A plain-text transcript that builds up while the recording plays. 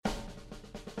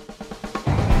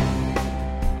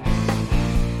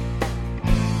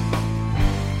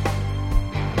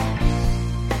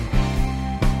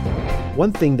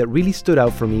one thing that really stood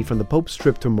out for me from the Pope's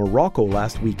trip to Morocco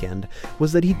last weekend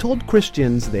was that he told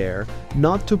Christians there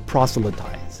not to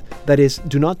proselytize. That is,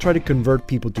 do not try to convert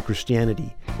people to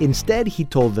Christianity. Instead, he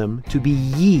told them to be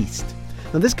yeast.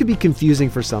 Now, this could be confusing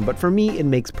for some, but for me, it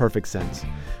makes perfect sense.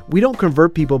 We don't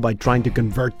convert people by trying to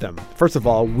convert them. First of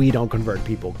all, we don't convert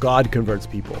people. God converts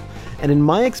people. And in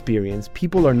my experience,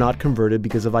 people are not converted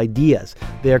because of ideas.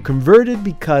 They are converted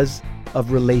because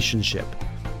of relationship.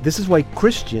 This is why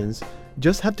Christians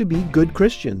just have to be good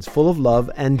Christians, full of love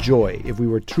and joy. If we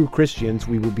were true Christians,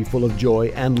 we would be full of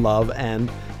joy and love, and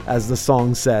as the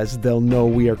song says, they'll know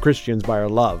we are Christians by our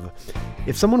love.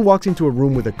 If someone walks into a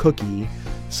room with a cookie,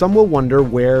 some will wonder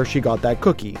where she got that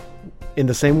cookie. In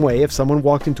the same way, if someone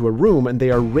walked into a room and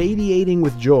they are radiating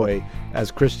with joy,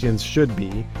 as Christians should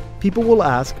be, people will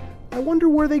ask, I wonder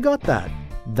where they got that.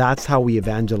 That's how we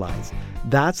evangelize.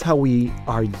 That's how we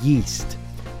are yeast.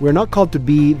 We're not called to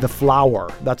be the flour,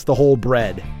 that's the whole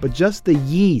bread, but just the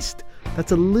yeast.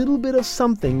 That's a little bit of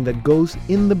something that goes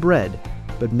in the bread,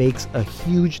 but makes a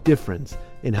huge difference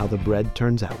in how the bread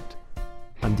turns out.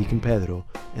 I'm Deacon Pedro,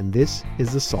 and this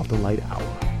is the Salt and Light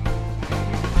Hour.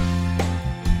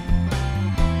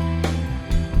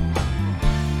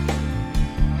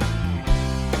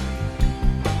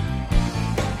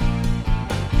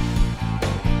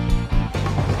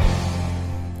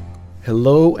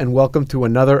 Hello and welcome to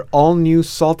another all-new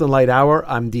Salt and Light Hour.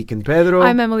 I'm Deacon Pedro.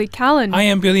 I'm Emily Callan. I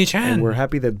am Billy Chan. And we're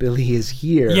happy that Billy is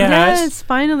here. Yes,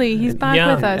 finally. He's back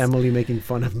with us. Emily making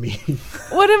fun of me.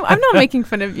 I'm not making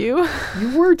fun of you.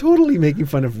 You were totally making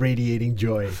fun of radiating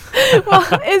joy. Well,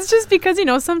 it's just because,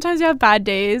 sometimes you have bad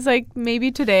days, like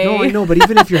maybe today. No, I know, but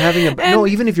even if you're having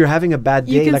a bad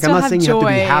day, like I'm not saying you have to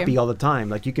be happy all the time.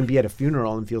 Like you can be at a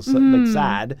funeral and feel like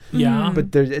sad. Yeah.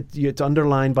 But it's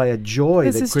underlined by a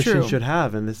joy that Christians should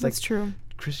have, and it's like true.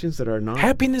 Christians that are not.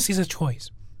 Happiness is a choice.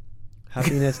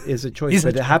 Happiness is a choice,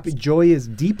 but joy is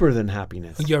deeper than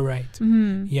happiness. You're right.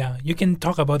 Mm-hmm. Yeah, you can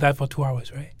talk about that for 2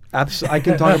 hours, right? Absolutely, I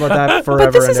can talk about that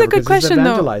forever. But this is a good question,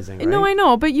 though. Right? No, I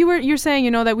know, but you're saying,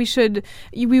 that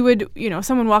we would,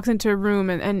 someone walks into a room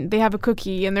and they have a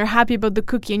cookie and they're happy about the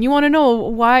cookie, and you want to know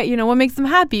why, what makes them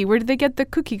happy? Where did they get the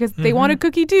cookie? Because they want a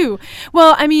cookie too.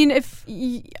 Well, I mean,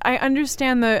 I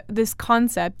understand this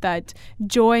concept that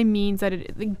joy means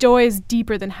that joy is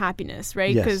deeper than happiness,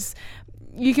 right? Because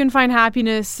you can find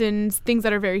happiness in things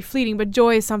that are very fleeting, but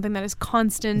joy is something that is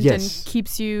constant and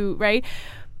keeps you, right?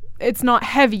 It's not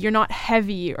heavy. You're not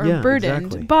heavy or burdened.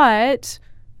 Exactly. But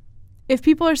if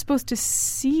people are supposed to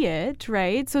see it,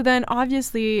 right? So then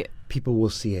obviously people will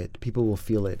see it. People will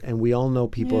feel it. And we all know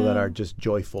people that are just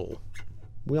joyful.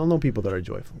 We all know people that are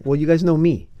joyful. Well, you guys know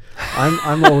me.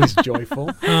 I'm always joyful.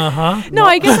 Uh-huh. No,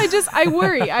 I guess I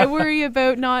worry. I worry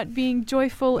about not being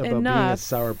joyful enough.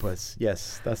 Being a sourpuss.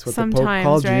 Yes, that's what sometimes, the Pope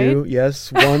called you.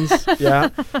 Yes, once. Yeah,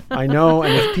 I know.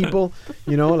 And if people,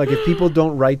 if people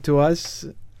don't write to us,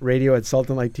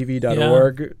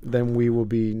 radio@saltandlighttv.org, then we will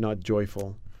be not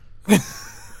joyful.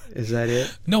 Is that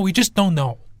it? No, we just don't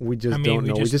know. We just don't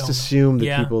know. We just assume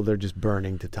that people, they're just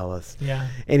burning to tell us. Yeah.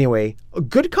 Anyway, a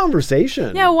good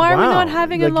conversation. Yeah, why are we not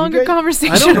having a longer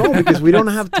conversation? I don't know, because we don't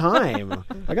have time.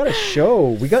 I got a show.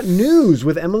 We got news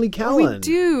with Emily Callan. We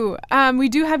do. We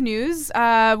do have news.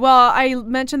 Well, I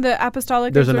mentioned the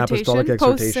apostolic There's exhortation. There's an apostolic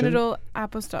exhortation. Post-synodal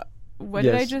apostolic. What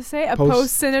did I just say? A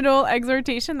post-synodal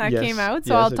exhortation that came out.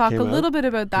 So I'll talk a little bit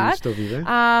about that.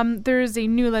 There's a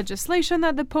new legislation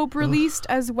that the Pope released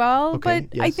as well. Okay,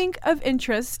 but I think of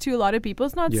interest to a lot of people.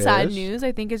 It's not sad news.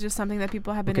 I think it's just something that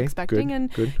people have been expecting.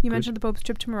 You mentioned the Pope's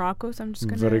trip to Morocco, so I'm just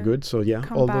going to Very good. So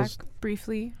come all back those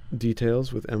briefly.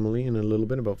 Details with Emily in a little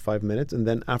bit, about 5 minutes. And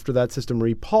then after that, Sister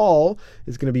Marie Paul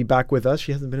is going to be back with us.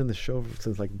 She hasn't been in the show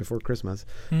since before Christmas.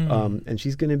 And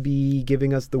she's going to be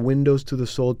giving us the windows to the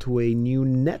soul to a new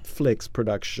Netflix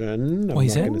production. I'm not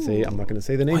going to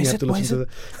say the name. You have to listen to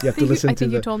I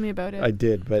think you told me about it. I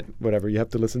did, but whatever. You have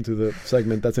to listen to the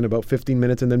segment. That's in about 15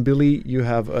 minutes. And then Billy, you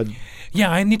have a... Yeah,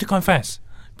 I need to confess.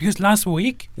 Because last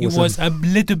week, it was a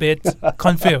little bit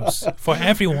confused for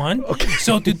everyone. Okay.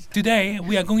 So today,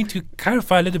 we are going to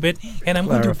clarify a little bit, and I'm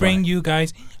going to bring you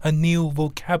guys a new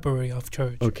vocabulary of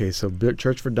church. Okay, so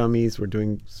Church for Dummies, we're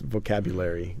doing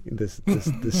vocabulary this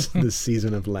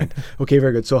season of Lent. Okay,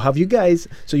 very good. So have you guys,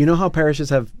 you know how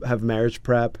parishes have marriage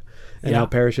prep? And how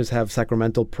parishes have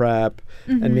sacramental prep,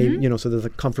 and maybe, so there's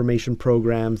confirmation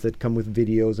programs that come with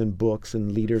videos and books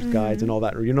and leaders' guides and all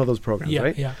that. You know those programs,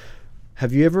 right? Yeah.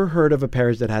 Have you ever heard of a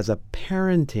parish that has a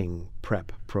parenting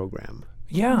prep program?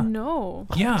 Yeah. No.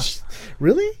 Yeah.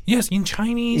 Really? Yes, in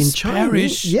Chinese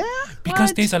parish. Yeah. Because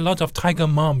What? there's a lot of tiger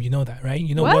mom. You know that, right?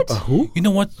 You know What? Who? You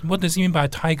know what does it mean by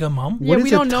tiger mom? Yeah, What we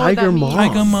is a don't know what tiger that mom? means.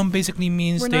 Tiger mom basically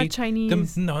means We're they. not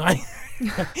Chinese.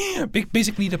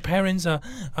 Basically, the parents are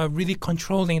really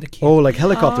controlling the kid. Oh, like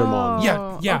helicopter mom.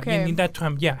 Yeah. okay. In that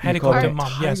term, yeah, You call helicopter it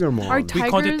mom. Yes. tiger mom. Are We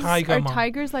call it tiger are mom.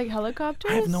 tigers like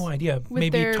helicopters? I have no idea. With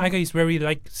Maybe their- tiger is very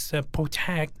like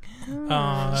protect.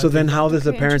 So then how does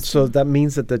the Okay, parents, so that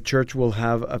means that the church will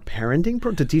have a parenting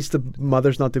to teach the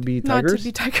mothers not to be Not tigers? to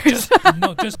be tigers.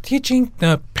 No, just teaching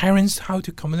the parents how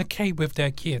to communicate with their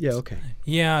kids. Yeah, okay.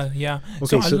 Yeah. Okay,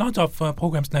 so so- a lot of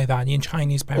programs like that in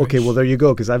Chinese parish. Okay, well, there you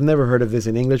go, because I've never heard of this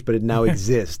in English, but it now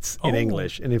exists in Oh.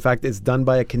 English. And in fact, it's done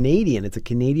by a Canadian. It's a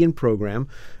Canadian program.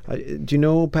 Do you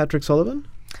know Patrick Sullivan?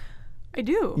 I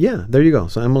do. Yeah, there you go.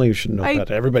 So Emily should know I-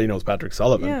 Patrick. Everybody knows Patrick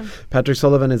Sullivan. Yeah. Patrick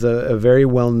Sullivan is a very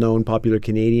well-known, popular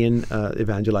Canadian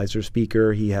evangelizer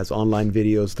speaker. He has online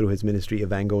videos through his ministry,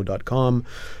 evango.com.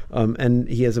 And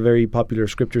he has a very popular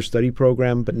scripture study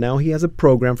program. But now he has a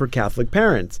program for Catholic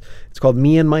parents. It's called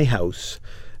Me and My House.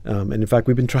 And in fact,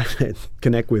 we've been trying to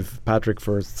connect with Patrick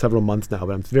for several months now.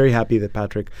 But I'm very happy that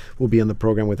Patrick will be on the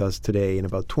program with us today in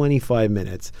about 25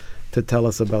 minutes to tell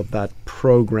us about that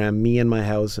program, Me and My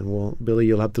House. And Billy,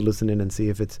 you'll have to listen in and see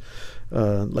if it's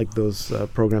like those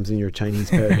programs in your Chinese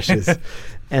parishes.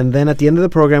 And then at the end of the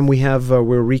program, we're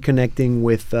reconnecting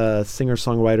with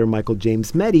singer-songwriter Michael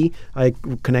James Meddy. I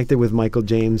connected with Michael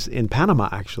James in Panama,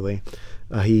 actually.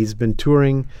 He's been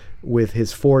touring with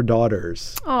his 4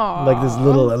 daughters. Aww. Like this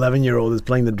little 11-year-old is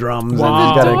playing the drums, Wow. and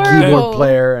he's got a Adorable. keyboard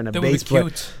player and a That would be bass player.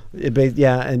 cute.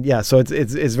 So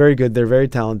it's very good. They're very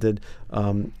talented,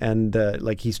 and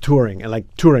like he's touring, like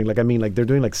I mean, like they're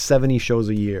doing like 70 shows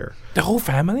a year. The whole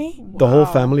family? The whole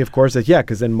family, of course.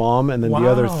 Because then mom and then the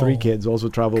other 3 Wow. kids also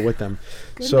travel with them.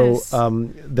 Goodness. So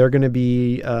they're going to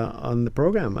be on the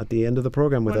program at the end of the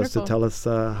program with us to Wonderful. tell us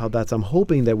how that's. I'm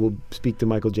hoping that we'll speak to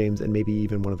Michael James and maybe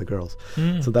even one of the girls.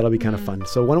 So that'll be kind of fun.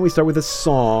 So why don't we start with a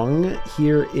song?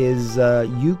 Here is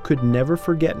 "You Could Never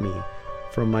Forget Me"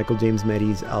 from Michael James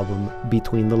Meddy's album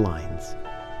Between the Lines.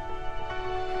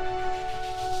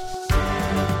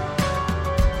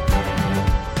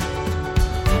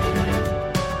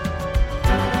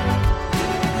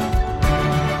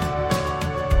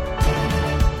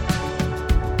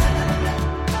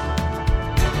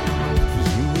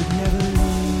 You would never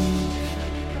leave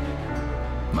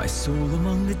my soul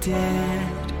among the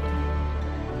dead.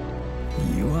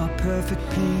 You are perfect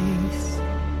peace.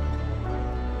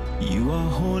 You are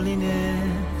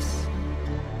holiness.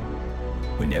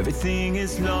 When everything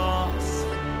is lost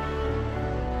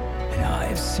and I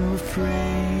am so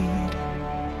afraid,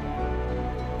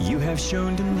 you have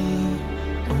shown to me,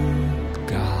 oh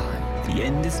God, the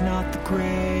end is not the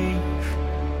grave.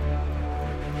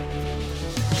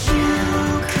 You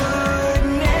could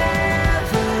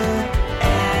never,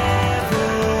 ever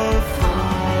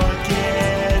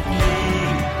forget me.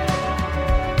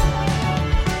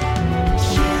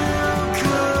 You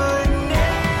could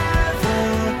never,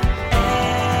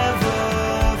 ever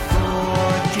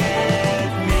forget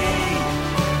me.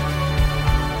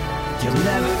 You'll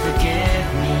never forget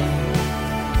me.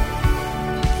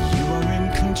 You are in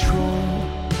control.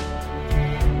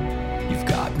 You've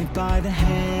got me by the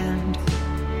hand,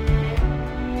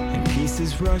 and peace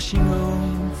is rushing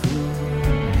over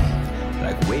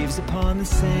like waves upon the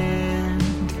sand.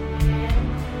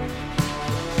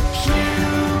 You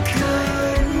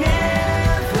could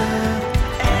never,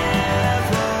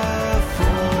 ever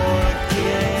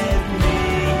forget me.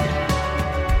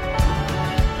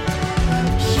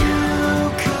 You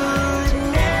could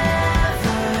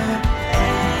never,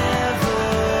 ever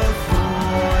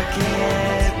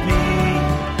forget me.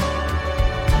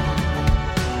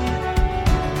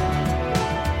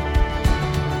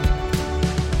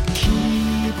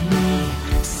 Keep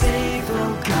me safe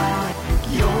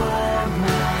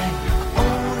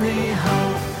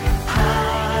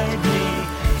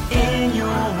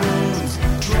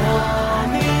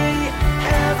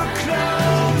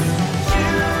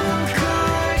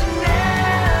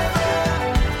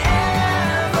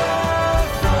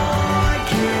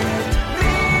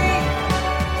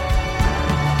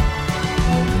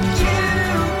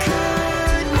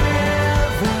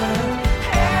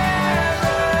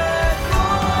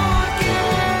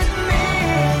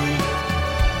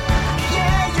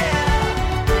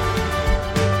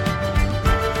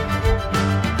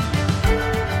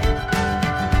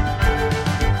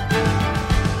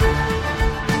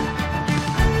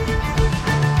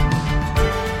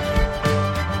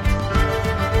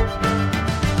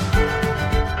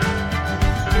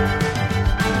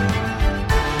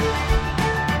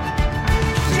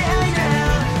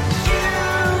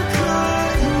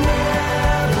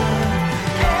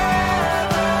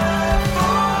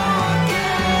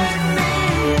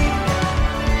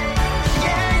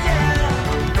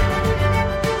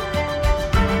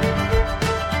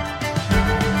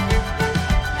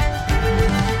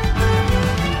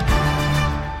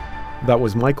That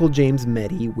was Michael James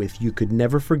Meddy with You Could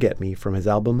Never Forget Me from his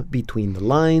album Between the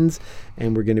Lines.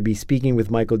 And we're going to be speaking with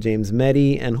Michael James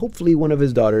Meddy and hopefully one of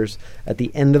his daughters at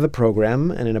the end of the program.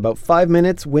 And in about 5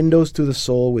 minutes, Windows to the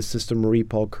Soul with Sister Marie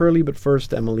Paul Curley. But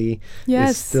first, Emily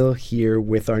is still here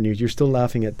with our news. You're still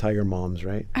laughing at Tiger Moms,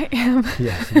 right? I am.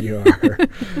 Yes, you are.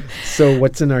 So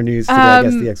what's in our news today? I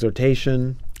guess the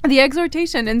exhortation. The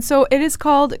exhortation. And so it is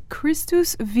called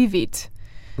Christus Vivit.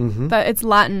 That it's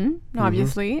Latin,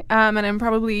 obviously, and I'm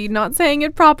probably not saying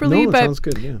it properly, but it sounds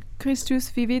good. Yeah, Christus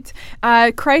Vivit,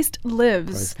 Christ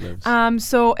lives.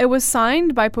 So it was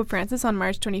signed by Pope Francis on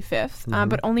March 25th,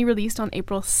 but only released on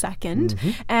April 2nd,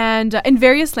 and in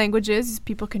various languages.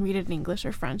 People can read it in English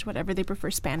or French, whatever they prefer,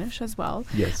 Spanish as well.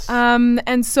 Yes.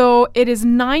 And so it is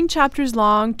 9 chapters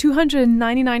long,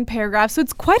 299 paragraphs. So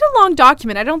it's quite a long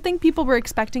document. I don't think people were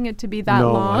expecting it to be that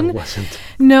long. No, it wasn't.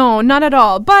 No, not at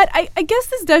all. But I guess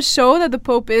this does show that the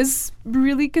Pope is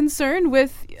really concerned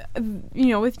with,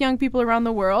 with young people around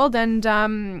the world. And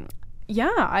I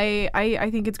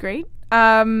think it's great.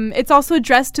 It's also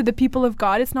addressed to the people of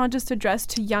God. It's not just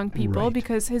addressed to young people,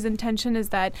 because his intention is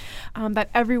that that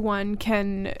everyone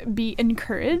can be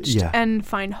encouraged and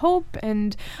find hope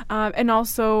and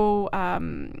also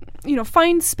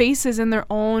find spaces in their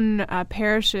own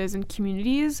parishes and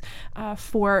communities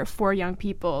for young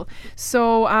people.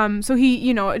 So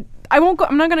he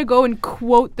I'm not going to go and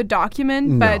quote the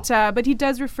document, but he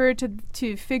does refer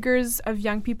to figures of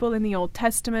young people in the Old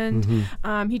Testament.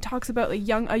 He talks about a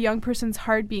young person's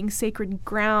heart being sacred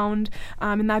ground,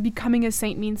 and that becoming a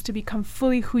saint means to become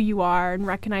fully who you are and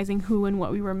recognizing who and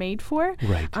what we were made for.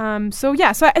 Right. So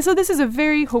this is a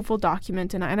very hopeful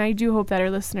document, and I do hope that our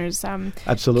listeners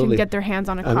absolutely can get their hands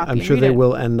on a copy. I'm sure they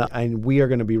will, and we are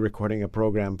going to be recording a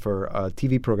program for a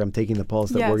TV program, Taking the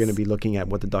Pulse, that we're going to be looking at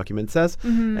what the document says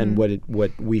and what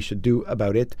we should do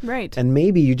about it. Right. And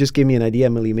maybe you just gave me an idea,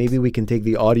 Emily. Maybe we can take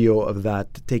the audio of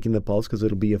that Taking the Pulse, because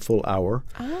it'll be a full hour.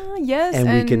 Yes.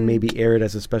 And we can maybe air it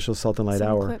as a special Salt and Light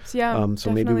hour. Clips, so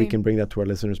definitely. Maybe we can bring that to our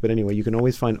listeners. But anyway, you can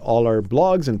always find all our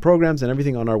blogs and programs and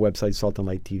everything on our website,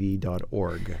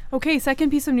 saltandlighttv.org. Okay, second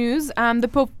piece of news. The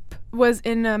Pope was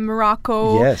in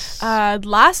Morocco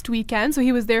last weekend, so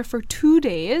he was there for 2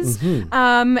 days.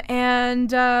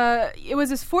 And it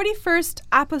was his 41st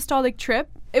apostolic trip.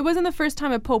 It wasn't the first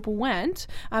time a pope went.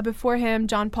 Before him,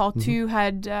 John Paul II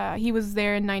he was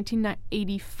there in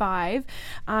 1985,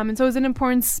 and so it was an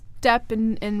important step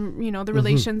in the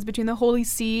relations between the Holy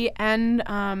See and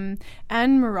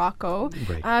Morocco.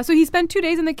 Right. So he spent 2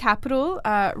 days in the capital,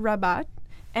 Rabat.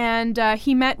 And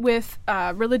he met with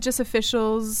religious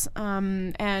officials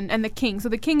and the king. So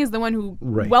the king is the one who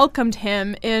welcomed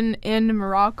him in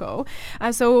Morocco.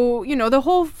 So the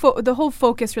whole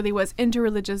focus really was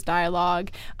interreligious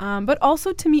dialogue, but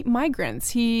also to meet migrants.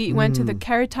 He went to the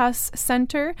Caritas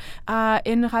Center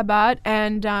in Rabat,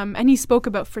 and he spoke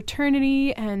about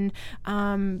fraternity and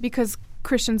because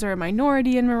Christians are a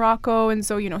minority in Morocco, and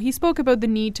so he spoke about the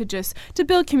need to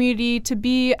build community, to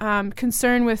be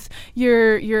concerned with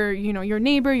your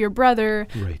neighbor, your brother.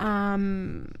 Right. I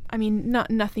mean,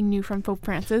 nothing new from Pope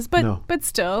Francis, but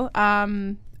still,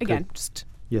 again, just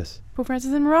Pope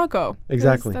Francis in Morocco.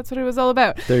 Exactly. That's what it was all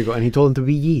about. There you go. And he told him to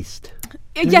be yeast.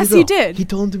 Yes, he did. He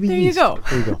told him to be yeast. There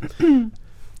you go.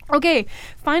 Okay,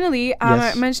 finally,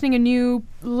 mentioning a new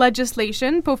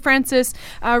legislation, Pope Francis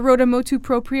wrote a motu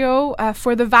proprio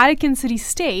for the Vatican City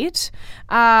State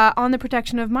on the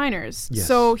protection of minors. Yes.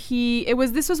 So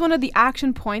this was one of the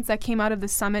action points that came out of the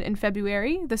summit in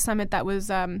February, the summit that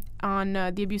was on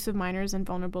the abuse of minors and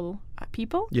vulnerable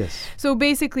people. Yes. So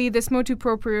basically, this motu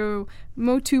proprio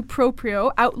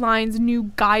outlines new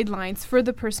guidelines for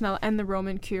the personnel and the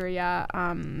Roman Curia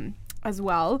as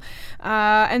well.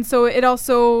 And so it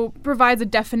also provides a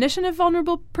definition of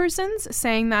vulnerable persons,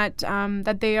 saying that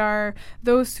that they are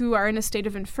those who are in a state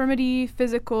of infirmity,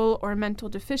 physical or mental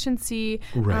deficiency,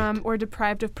 or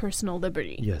deprived of personal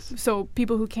liberty. Yes. So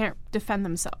people who can't defend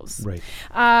themselves. Right.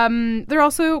 They're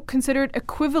also considered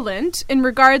equivalent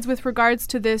with regards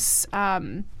to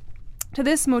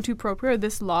this motu proprio,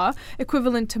 this law,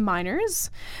 equivalent to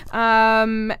minors.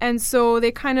 And so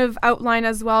they kind of outline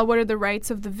as well what are the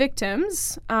rights of the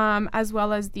victims, as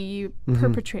well as the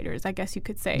perpetrators, I guess you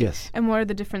could say. Yes. And what are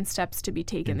the different steps to be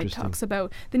taken. It talks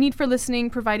about the need for listening,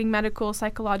 providing medical,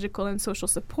 psychological, and social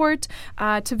support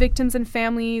to victims and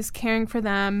families, caring for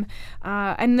them.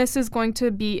 And this is going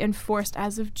to be enforced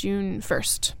as of June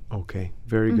 1st. Okay,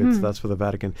 very good. So that's for the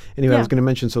Vatican. Anyway, I was going to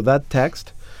mention, so that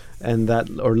text and that,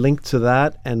 or link to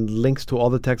that, and links to all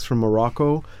the texts from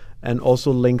Morocco, and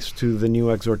also links to the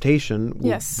new exhortation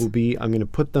will be, I'm going to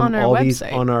put them on all website. These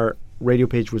on our radio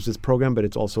page was this program, but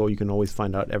it's also, you can always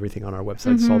find out everything on our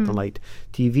website,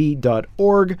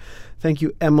 saltandlighttv.org. Thank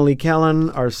you, Emily Callan,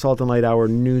 our Salt and Light Hour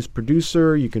news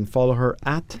producer. You can follow her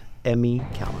at Emmy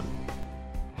Callan.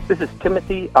 This is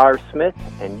Timothy R. Smith,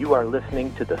 and you are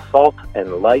listening to the Salt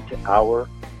and Light Hour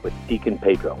with Deacon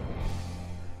Pedro.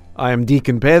 I am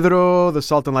Deacon Pedro. The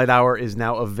Salt and Light Hour is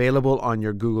now available on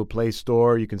your Google Play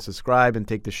Store. You can subscribe and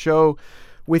take the show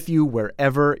with you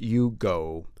wherever you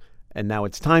go. And now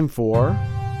it's time for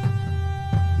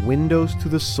Windows to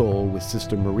the Soul with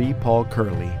Sister Marie Paul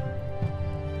Curley.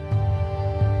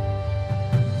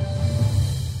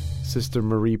 Sister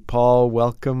Marie Paul,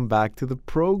 welcome back to the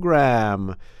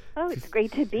program. Oh, it's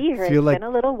great to be here. Feel It's been a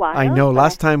little while. I know.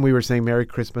 Last time we were saying Merry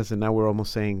Christmas, and now we're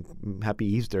almost saying Happy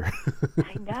Easter.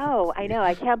 I know.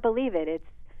 I can't believe it. It's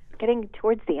getting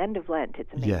towards the end of Lent.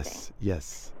 It's amazing.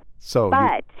 Yes. So,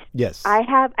 but yes,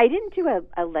 I didn't do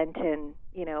a Lenten,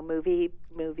 movie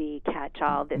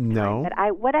catch-all this time. But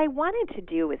what I wanted to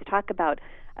do was talk about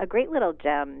a great little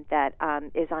gem that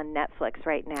is on Netflix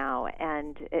right now,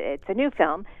 and it's a new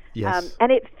film. Yes.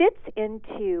 And it fits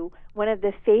into one of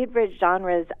the favorite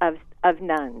genres of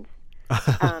nuns.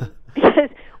 Because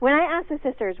when I ask the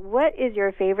sisters, what is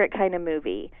your favorite kind of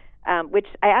movie? Which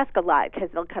I ask a lot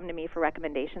because they'll come to me for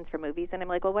recommendations for movies, and I'm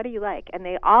like, well, what do you like? And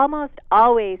they almost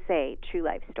always say true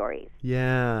life stories.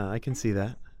 Yeah, I can see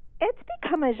that. It's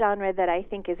become a genre that I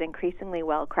think is increasingly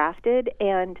well crafted,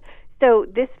 and so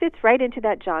this fits right into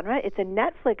that genre. It's a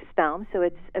Netflix film, so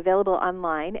it's available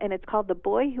online, and it's called The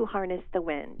Boy Who Harnessed the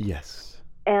Wind. Yes.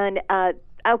 And,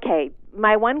 okay,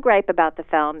 my one gripe about the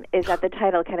film is that the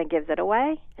title kind of gives it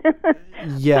away.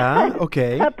 Yeah,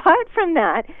 okay. Apart from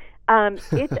that,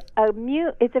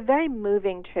 it's a very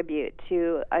moving tribute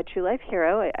to a true life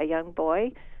hero, a young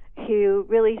boy who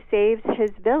really saves his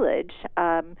village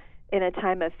in a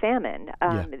time of famine.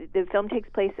 The film takes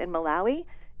place in Malawi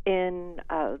in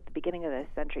the beginning of the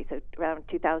century, so around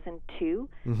 2002,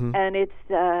 and it's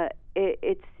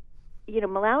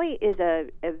Malawi is a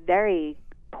very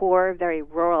poor, very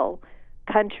rural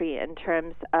country in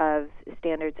terms of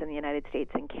standards in the United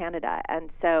States and Canada,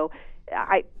 and so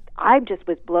I just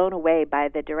was blown away by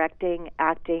the directing,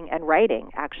 acting, and writing,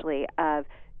 actually, of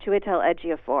Chiwetel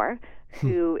Ejiofor,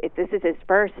 who, if this is his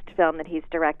first film that he's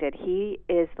directed, he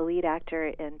is the lead actor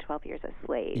in 12 Years a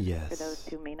Slave, for those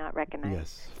who may not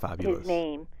recognize his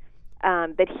name.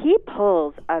 But he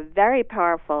pulls a very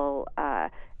powerful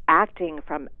acting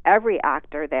from every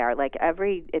actor there.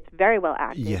 It's very well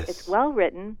acted. Yes. It's well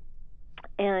written,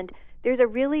 and there's a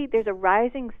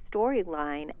rising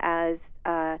storyline as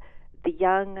the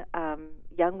young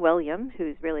William,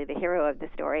 who's really the hero of the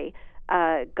story,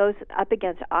 goes up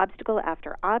against obstacle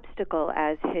after obstacle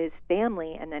as his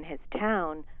family and then his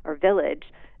town or village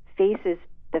faces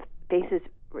the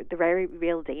very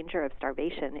real danger of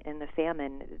starvation in the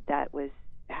famine that was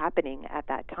happening at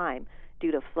that time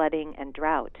due to flooding and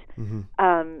drought.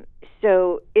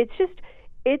 So it's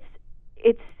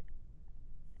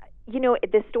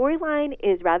the storyline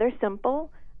is rather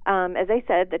simple. As I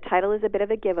said, the title is a bit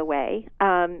of a giveaway.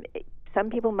 Some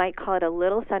people might call it a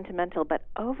little sentimental, but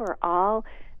overall,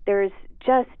 there's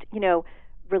just,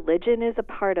 religion is a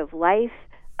part of life.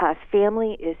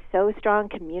 Family is so strong.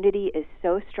 Community is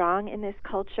so strong in this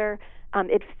culture.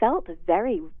 It felt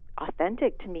very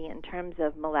authentic to me in terms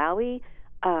of Malawi,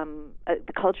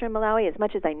 the culture in Malawi. As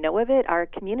much as I know of it, our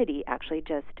community actually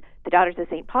the Daughters of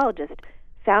St. Paul just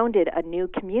founded a new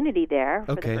community there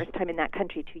for the first time in that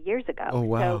country 2 years ago. Oh,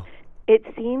 wow. So it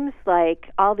seems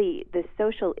like all the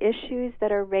social issues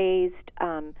that are raised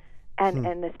and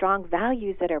the strong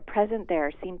values that are present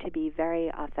there seem to be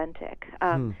very authentic.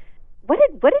 What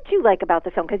did you like about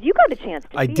the film? Because you got a chance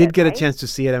to see it, I did get right? a chance to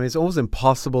see it. I mean, it's almost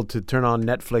impossible to turn on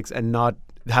Netflix and not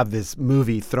have this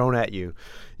movie thrown at you.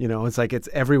 It's like it's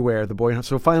everywhere, The Boy.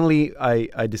 So finally,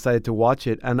 I decided to watch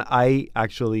it, and I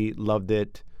actually loved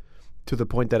it to the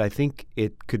point that I think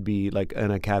it could be like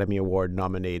an Academy Award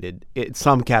nominated in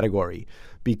some category,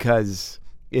 because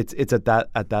it's at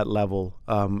that level.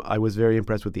 I was very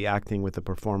impressed with the acting, with the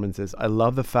performances. I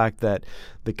love the fact that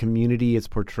the community is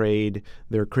portrayed.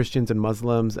 They're Christians and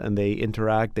Muslims, and they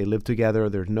interact. They live together.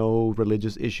 There's no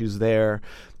religious issues there.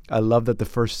 I love that the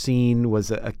first scene was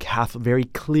a Catholic, very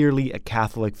clearly a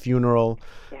Catholic funeral,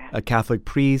 a Catholic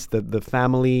priest. The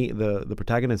family, the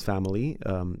protagonist's family,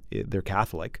 they're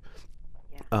Catholic.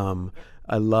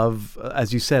 I love,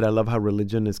 as you said, I love how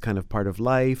religion is kind of part of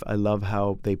life. I love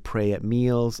how they pray at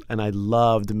meals. And I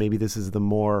loved, maybe this is the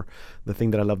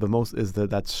thing that I love the most, is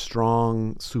that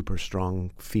strong, super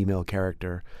strong female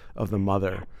character of the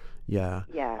mother. Yeah.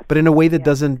 But in a way that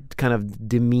doesn't kind of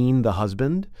demean the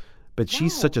husband, But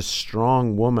she's such a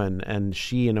strong woman, and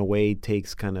she, in a way,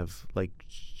 takes kind of like,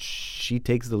 she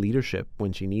takes the leadership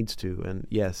when she needs to. And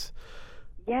yes.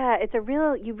 Yeah, it's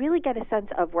you really get a sense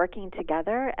of working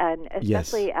together, and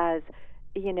especially as,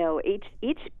 you know,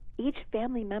 each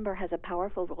family member has a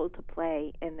powerful role to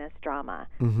play in this drama,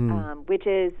 which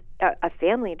is a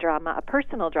family drama, a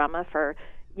personal drama for,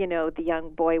 you know, the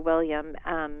young boy William,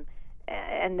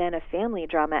 and then a family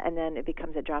drama, and then it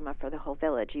becomes a drama for the whole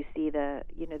village. You see the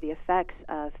effects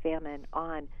of famine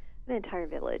on the entire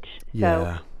village.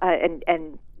 Yeah. So,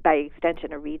 and by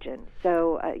extension, a region.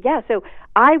 So, so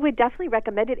I would definitely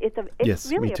recommend it.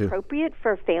 It's really appropriate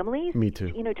for families. Me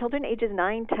too. You know, children ages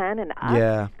 9, 10, and up.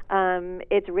 Yeah.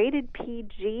 It's rated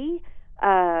PG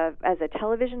as a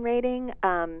television rating.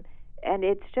 And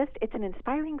it's an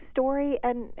inspiring story,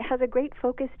 and has a great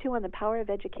focus too on the power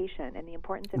of education and the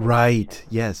importance of Right. education.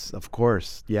 Yes, of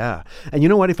course. Yeah. And you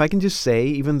know what? If I can just say,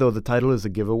 even though the title is a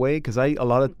giveaway, because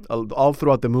all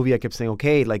throughout the movie I kept saying,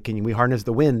 okay, like, can we harness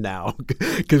the wind now?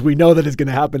 Because we know that it's going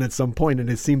to happen at some point, and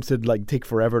it seems to like take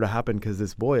forever to happen because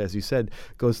this boy, as you said,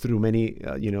 goes through many,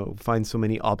 finds so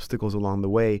many obstacles along the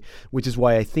way, which is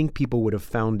why I think people would have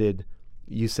found it.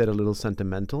 You said a little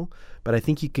sentimental, but I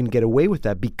think you can get away with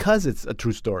that because it's a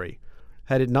true story.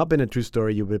 Had it not been a true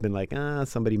story, you would have been like,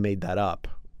 somebody made that up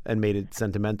and made it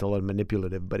sentimental and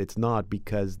manipulative, but it's not,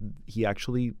 because he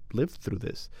actually lived through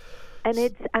this. And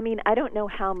I don't know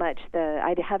how much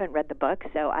I haven't read the book,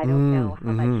 so I don't know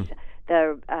how much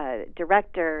the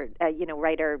director,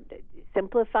 writer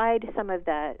simplified some of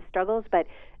the struggles, but,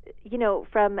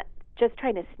 from just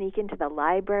trying to sneak into the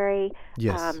library,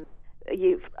 yes.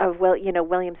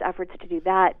 William's efforts to do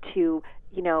that, to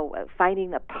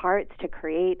finding the parts to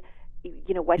create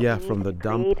what he needs from the to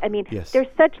dump. create. I mean, yes. There's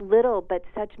such little but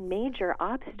such major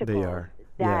obstacles They are.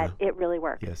 that it really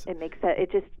works. Yes. It makes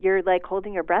you're like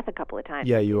holding your breath a couple of times.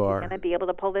 Yeah, you are. You're going to be able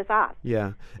to pull this off.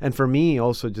 Yeah, and for me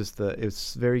also,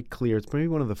 it's very clear. It's maybe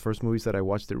one of the first movies that I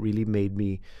watched that really made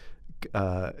me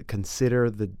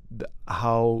consider the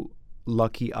how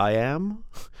lucky I am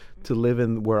to live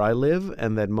in where I live,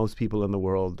 and that most people in the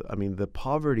world, I mean, the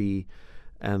poverty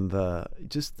and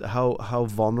just how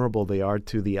vulnerable they are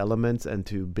to the elements and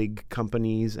to big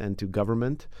companies and to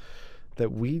government,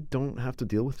 that we don't have to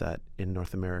deal with that in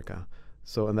North America.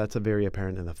 So, and that's very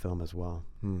apparent in the film as well.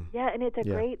 Yeah, and it's a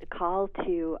great call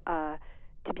to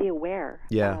be aware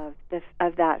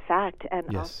of that fact, and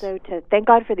Yes. also to thank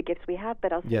God for the gifts we have,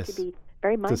 but also Yes. to be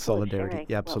very mindful To solidarity, of sharing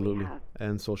yeah, absolutely, what we have.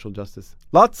 and social justice.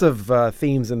 Lots of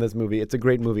themes in this movie. It's a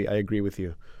great movie. I agree with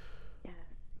you. Yes.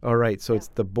 All right, so it's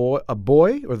the boy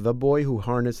who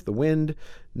harnessed the wind.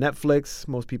 Netflix.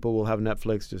 Most people will have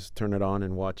Netflix. Just turn it on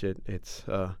and watch it. It's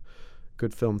a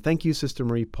good film. Thank you, Sister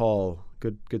Marie Paul.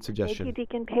 Good suggestion. Thank you,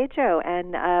 Deacon Pedro,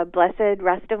 and blessed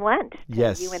rest of Lent to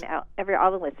Yes. you and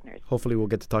all the listeners. Hopefully, we'll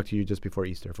get to talk to you just before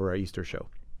Easter for our Easter show.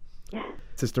 Yes.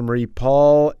 Sister Marie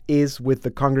Paul is with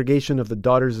the Congregation of the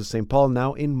Daughters of St. Paul,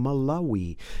 now in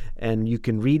Malawi. And you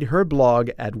can read her blog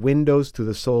at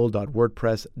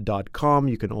windowstothesoul.wordpress.com.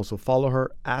 You can also follow her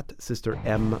at Sister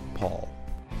M. Paul.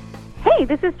 Hey,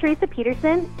 this is Teresa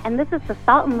Peterson, and this is the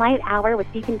Salt and Light Hour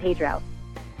with Deacon Pedro.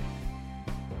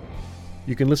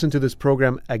 You can listen to this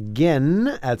program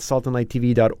again at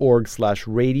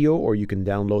saltandlighttv.org/radio, or you can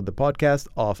download the podcast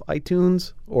off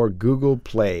iTunes or Google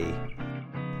Play.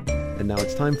 And now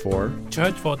it's time for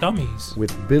Church for Dummies.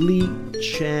 with Billy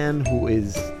Chan, who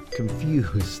is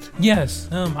confused. Yes,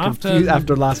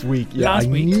 After last week. Yeah, I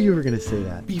knew you were going to say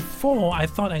that. Before, I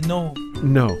thought I know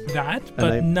No. that,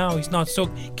 but now it's not. So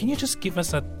can you just give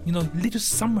us a little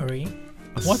summary?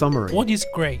 Summary. What is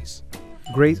grace?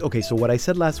 Grace. Okay, so what I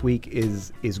said last week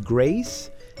is grace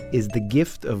is the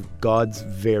gift of God's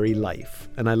very life.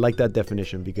 And I like that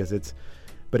definition because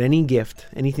but any gift,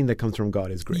 anything that comes from God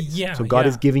is grace. Yeah, so God yeah.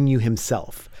 is giving you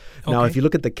himself. Now, Okay. if you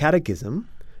look at the catechism,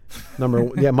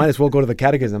 might as well go to the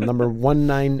catechism. Number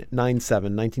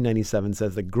 1997, 1997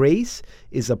 says that grace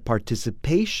is a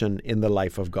participation in the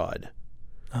life of God.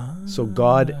 So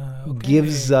God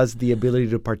gives us the ability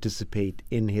to participate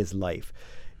in his life.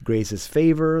 Grace is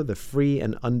favor, the free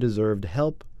and undeserved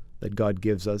help that God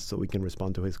gives us so we can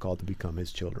respond to his call to become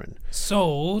his children.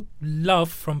 So love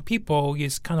from people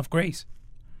is kind of grace.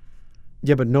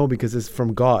 Yeah, but no, because it's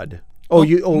from God.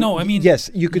 No, I mean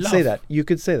yes, you could say love. that. You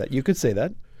could say that.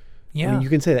 Yeah. I mean, you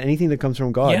can say that. Anything that comes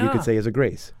from God, you Yeah. could say is a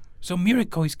grace. So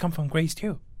miracle is come from grace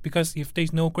too, because if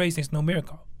there's no grace, there's no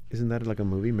miracle. Isn't that like a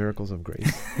movie, Miracles of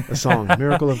Grace? A song,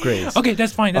 Miracle of Grace. Okay,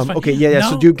 that's fine. That's fine. Okay, yeah.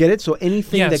 Now- So do you get it? So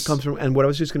anything that Yes. comes from, and what I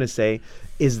was just going to say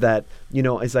is that,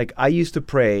 it's like I used to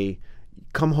pray,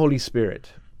 come Holy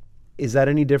Spirit. Is that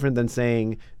any different than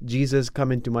saying, Jesus,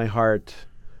 come into my heart,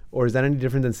 Or is that any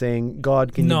different than saying,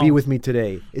 God, can No. you be with me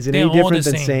today? Is it They're any all different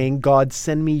the than same. saying, God,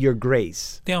 send me your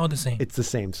grace? They're all the same. It's the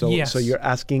same. So Yes. so you're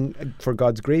asking for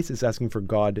God's grace. It's asking for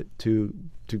God to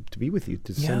be with you,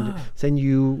 to Yeah. send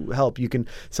you help. You can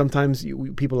sometimes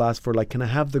people ask for, like, can I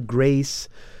have the grace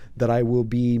that I will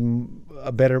be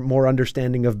more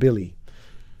understanding of Billy,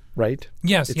 right?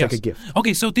 Yes, It's yes. like a gift.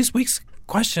 Okay, so this week's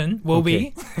question will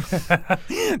be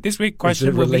this week's question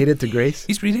Is it will be related to grace?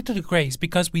 It's related to grace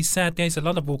because we said there's a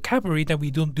lot of vocabulary that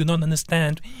we do not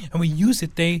understand and we use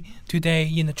it day to day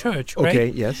in the church, right? Okay,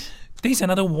 yes. There's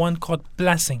another one called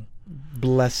blessing.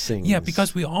 Blessings. Yeah,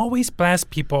 because we always bless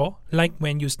people, like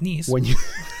when you sneeze. when you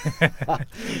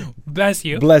Bless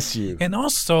you. bless you. And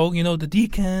also, the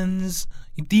deacons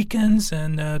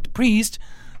and the priest,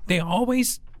 they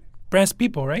always bless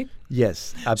people, right?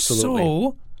 Yes,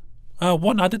 absolutely. So,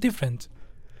 what are the difference?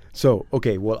 So,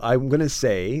 okay, well, I'm going to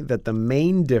say that the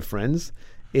main difference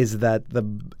is that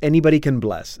anybody can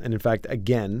bless. And in fact,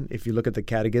 again, if you look at the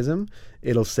catechism,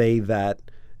 it'll say that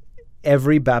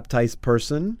every baptized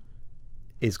person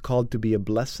is called to be a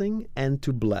blessing and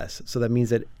to bless. So that means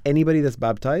that anybody that's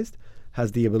baptized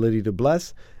has the ability to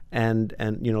bless, and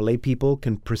lay people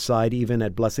can preside even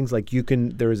at blessings. Like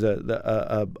there is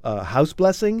a house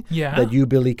blessing Yeah. that you,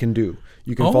 Billy, can do.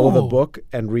 You can follow the Oh. book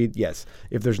and read. Yes,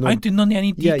 if there's no, I do not need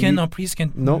any Yeah, deacon you- or priest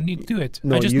can no, need to do it.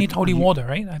 no, I just you- need holy you- water,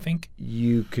 right? I think.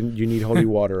 you need holy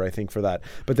water, I think, for that.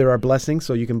 But there are blessings,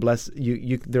 so you can bless.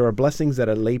 There are blessings that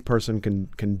a lay person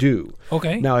can do.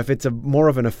 Okay. Now, if it's more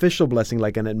of an official blessing,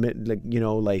 like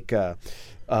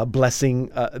blessing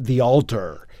the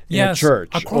altar in a Yes, church,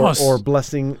 a cross. or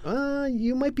blessing,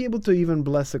 you might be able to even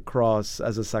bless a cross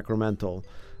as a sacramental.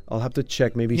 I'll have to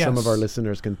check. Maybe some of Yes. our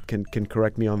listeners can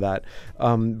correct me on that.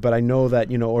 But I know that,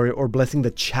 or blessing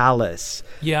the chalice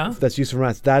Yeah. that's used for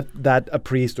mass, that a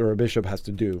priest or a bishop has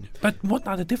to do. But what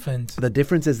are the difference? The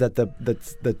difference is that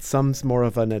that some's more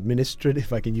of an administrative,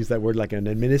 if I can use that word, like an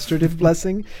administrative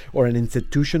blessing or an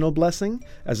institutional blessing,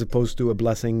 as opposed to a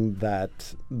blessing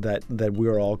that we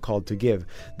are all called to give.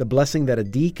 The blessing that a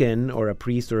deacon or a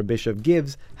priest or a bishop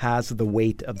gives has the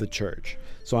weight of the church.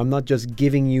 So I'm not just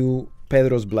giving you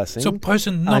Pedro's blessing. So I'm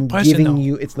personal. giving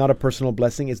you, it's not a personal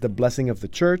blessing, it's the blessing of the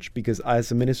church, because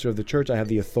as a minister of the church, I have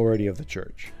the authority of the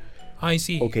church. I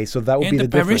see. Okay, so that would and be the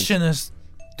difference. parishioners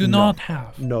do No. not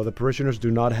have. No, the parishioners do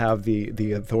not have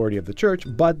the authority of the church,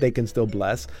 but they can still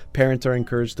bless. Parents are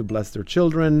encouraged to bless their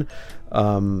children.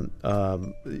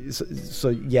 So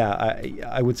yeah,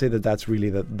 I would say that that's really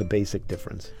the basic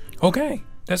difference. Okay,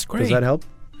 that's great. Does that help?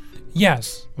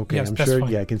 Yes. Okay, yes, I'm that's sure.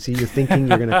 fine. Yeah, I can see you thinking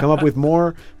you're going to come up with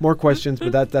more questions,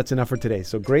 but that's enough for today.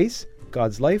 So grace,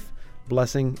 God's life,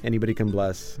 blessing. Anybody can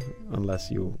bless, unless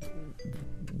you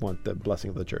want the blessing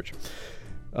of the church.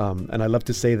 And I love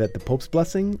to say that the Pope's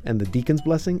blessing and the deacon's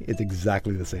blessing is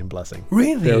exactly the same blessing.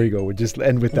 Really? There we go. We'll just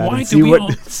end with that. Why and do see we what,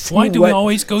 al- see why do we what-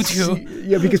 always go to-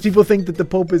 Yeah, because people think that the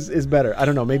Pope is better. I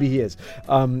don't know. Maybe he is.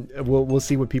 We'll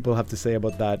see what people have to say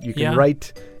about that. You can Yeah.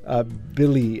 write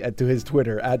Billy to his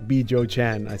Twitter at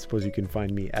bjoechan. I suppose you can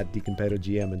find me at Deacon Pedro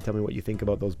GM and tell me what you think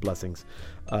about those blessings.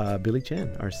 Billy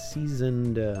Chan, our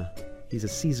seasoned. He's a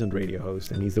seasoned radio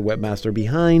host, and he's the webmaster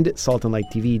behind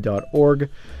saltandlighttv.org.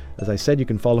 As I said, you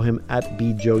can follow him at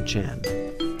bjoechan.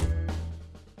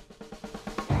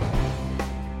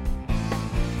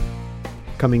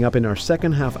 Coming up in our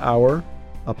second half hour,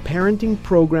 a parenting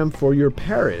program for your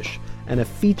parish and a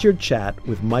featured chat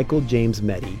with Michael James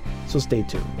Meddy. So stay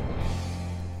tuned.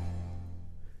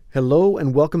 Hello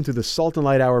and welcome to the Salt and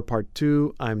Light Hour Part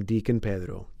 2. I'm Deacon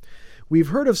Pedro. We've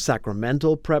heard of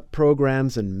sacramental prep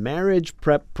programs and marriage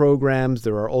prep programs.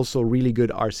 There are also really good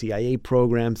RCIA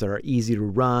programs that are easy to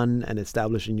run and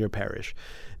establish in your parish.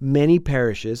 Many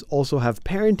parishes also have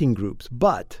parenting groups,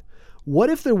 but what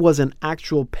if there was an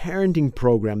actual parenting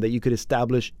program that you could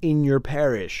establish in your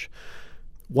parish?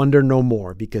 Wonder no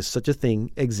more, because such a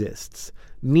thing exists.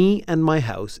 Me and My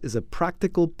House is a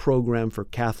practical program for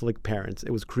Catholic parents.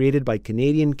 It was created by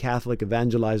Canadian Catholic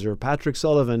evangelizer Patrick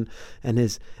Sullivan and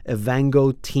his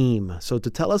Evango team. So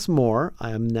to tell us more,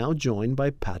 I am now joined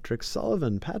by Patrick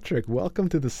Sullivan. Patrick, welcome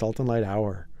to the Salt and Light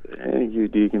Hour. Thank you,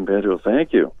 Deacon Pedro.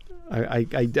 Thank you. I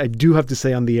do have to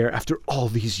say on the air, after all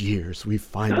these years, we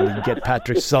finally get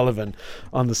Patrick Sullivan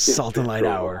on the Salt and Light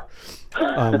Hour.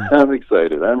 I'm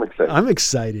excited. I'm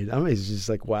excited. It's just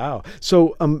like, wow.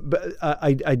 So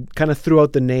I kind of threw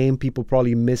out the name. People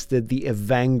probably missed it. The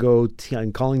Evango.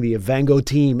 I'm calling the Evango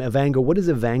team. Evango. What is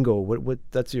Evango? What?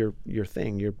 That's your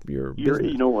thing. Your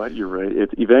business. You know what? You're right.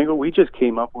 It's Evango. We just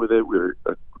came up with it. We're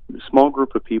a small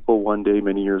group of people one day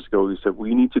many years ago who said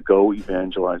we need to go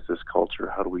evangelize this culture.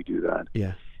 How do we do that?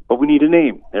 Yeah. but we need a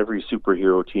name. Every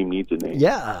superhero team needs a name.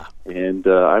 Yeah. And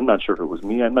I'm not sure if it was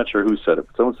me. I'm not sure who said it.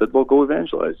 But someone said, well, go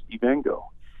evangelize, Evango.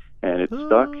 And it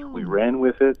stuck. We ran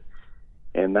with it.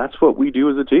 And that's what we do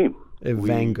as a team.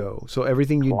 Evango. So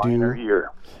everything you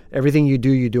do,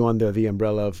 you do under the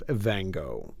umbrella of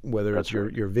Evango. Whether it's your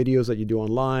videos that you do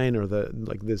online or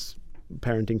this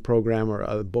parenting program or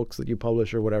other books that you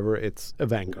publish or whatever, it's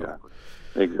Evango.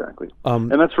 Exactly. And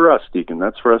that's for us, Deacon.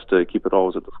 That's for us to keep it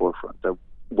always at the forefront. That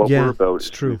what we're about is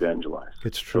to evangelize.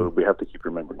 It's true. So we have to keep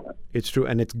remembering that. It's true.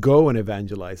 And it's go and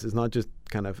evangelize. It's not just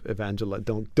kind of evangelize.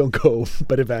 Don't go,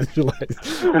 but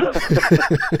evangelize.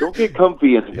 Don't get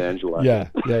comfy and evangelize.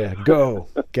 Yeah. Go.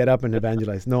 Get up and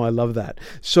evangelize. No, I love that.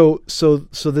 So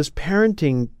this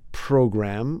parenting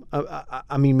program,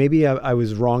 I mean, maybe I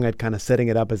was wrong at kind of setting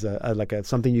it up as a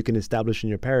something you can establish in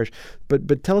your parish,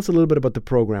 but tell us a little bit about the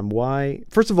program.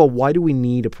 First of all, why do we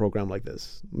need a program like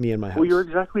this, Me and My House? Well, you're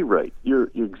exactly right. You're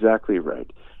exactly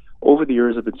right. Over the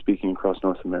years, I've been speaking across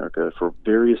North America for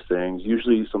various things,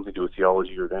 usually something to do with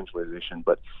theology or evangelization,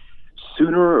 but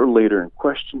sooner or later in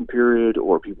question period,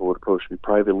 or people would approach me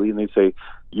privately and they'd say,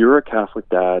 you're a Catholic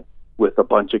dad with a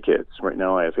bunch of kids. Right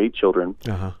now I have 8 children.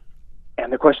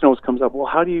 And the question always comes up, well,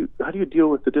 how do you deal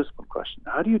with the discipline question?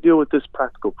 How do you deal with this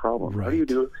practical problem? Right. How do you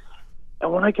do it?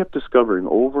 And what I kept discovering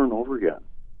over and over again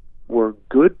were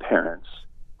good parents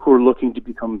who are looking to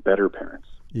become better parents.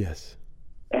 Yes.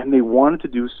 And they wanted to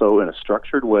do so in a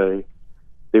structured way.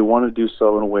 They wanted to do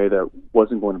so in a way that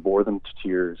wasn't going to bore them to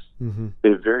tears. They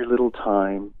had very little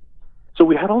time. So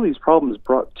we had all these problems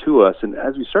brought to us, and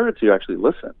as we started to actually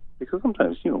listen, because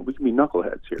sometimes, we can be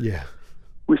knuckleheads here. Yeah.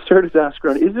 We started to ask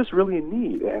around, is this really a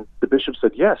need? And the bishop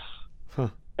said yes.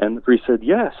 And the priest said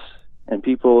yes. And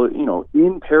people,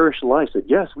 in parish life said,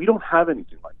 yes, we don't have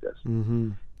anything like this.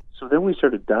 So then we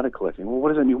started data collecting. Well, what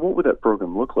does that mean? What would that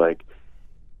program look like?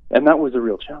 And that was the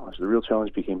real challenge. The real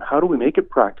challenge became, how do we make it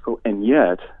practical and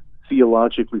yet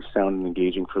theologically sound and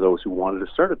engaging for those who wanted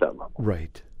to start at that level?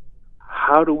 Right.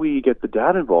 How do we get the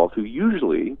dad involved, who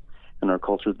usually, in our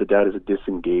culture, the dad is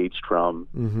disengaged from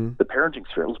the parenting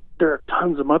sphere? There are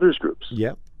tons of mothers groups.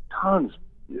 Yep. Tons.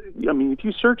 I mean, if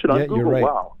you search it on Google, you're right.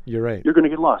 wow. You're right. You're going to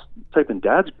get lost. Type in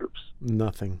dads groups.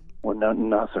 Nothing. Well,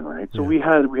 nothing, right? So we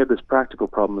had this practical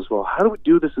problem as well. How do we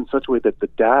do this in such a way that the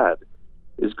dad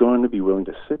is going to be willing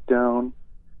to sit down,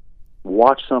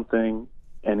 watch something,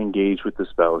 and engage with the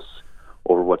spouse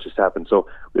over what just happened? So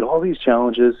we had all these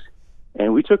challenges,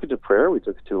 and we took it to prayer. We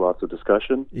took it to lots of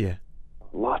discussion. Yeah.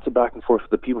 Lots of back and forth with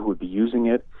the people who would be using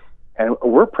it. And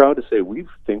we're proud to say we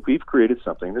think we've created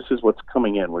something. This is what's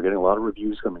coming in. We're getting a lot of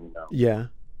reviews coming in now. Yeah.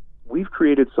 We've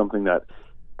created something that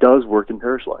does work in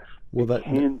parish life. Well, it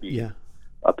can be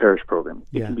a parish program.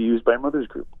 It can be used by a mother's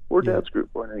group or dad's group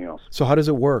or anything else. So how does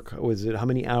it work? How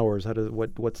many hours?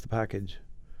 What's the package?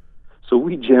 So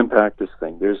we jam-packed this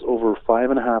thing. There's over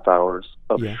 5.5 hours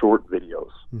of short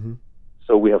videos.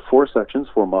 So we have 4 sections,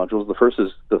 4 modules. The first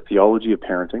is the theology of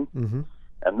parenting.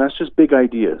 And that's just big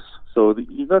ideas. So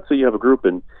let's say you have a group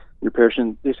in your parish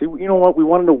and they say, well, you know what, we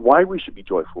want to know why we should be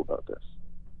joyful about this.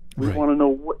 We want to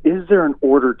know, is there an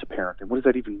order to parenting? What does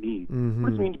that even mean? What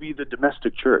does it mean to be the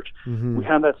domestic church? We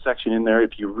have that section in there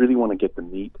if you really want to get the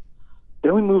meat.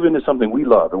 Then we move into something we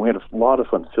love, and we had a lot of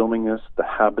fun filming this, the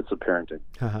habits of parenting.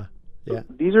 So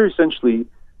these are essentially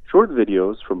short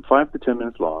videos from 5 to 10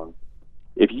 minutes long.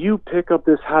 If you pick up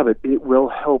this habit, it will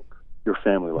help your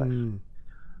family life.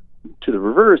 To the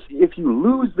reverse, if you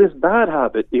lose this bad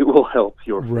habit, it will help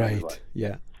your family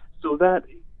life. So that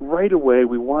right away,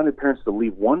 we wanted parents to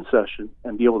leave one session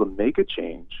and be able to make a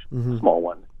change, a small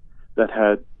one, that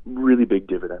had really big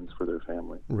dividends for their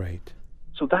family. Right.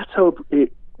 So that's how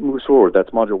it moves forward. That's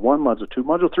module 1, module 2.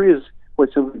 Module 3 is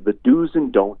quite simply the do's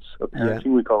and don'ts of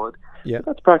parenting, we call it.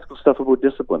 That's practical stuff about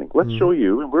disciplining. Let's show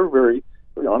you, and we're very,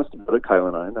 very honest about it, Kyle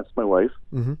and I, and that's my wife.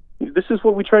 This is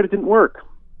what we tried. It didn't work,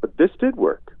 but this did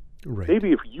work. Right.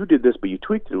 Maybe if you did this, but you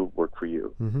tweaked it, it would work for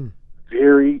you.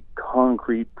 Very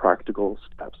concrete, practical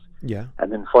steps.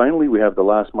 And then finally, we have the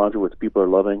last module, which people are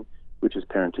loving, which is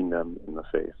parenting them in the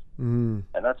faith. And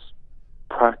that's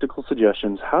practical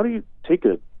suggestions. How do you take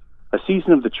a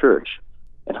season of the church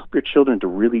and help your children to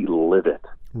really live it?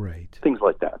 Right. Things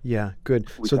like that. Yeah, good.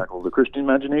 We tackle the Christian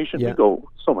imagination. We go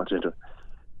so much into it.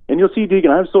 And you'll see,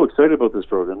 Deacon, I'm so excited about this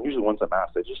program. Usually once I'm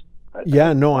asked,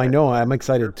 I know. I'm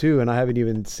excited too, and I haven't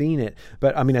even seen it.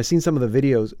 But I mean, I've seen some of the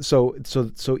videos.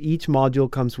 So each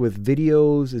module comes with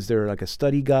videos. Is there like a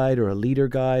study guide or a leader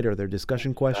guide? Or are there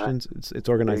discussion questions? It's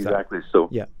organized. Exactly. So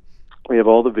we have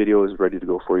all the videos ready to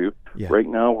go for you. Right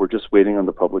now, we're just waiting on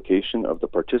the publication of the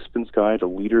participants guide. A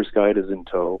leader's guide is in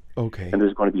tow. Okay. And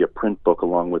there's going to be a print book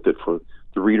along with it for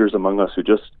the readers among us who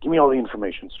just give me all the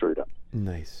information straight up.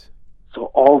 Nice. So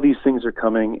all these things are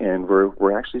coming, and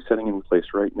we're actually setting in place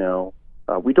right now.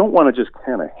 We don't want to just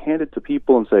kind of hand it to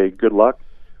people and say, good luck.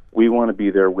 We want to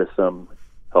be there with them,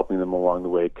 helping them along the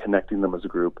way, connecting them as a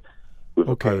group. We have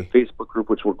a private Facebook group,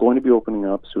 which we're going to be opening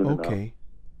up soon enough.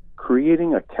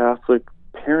 Creating a Catholic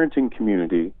parenting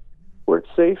community where it's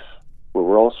safe, where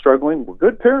we're all struggling. We're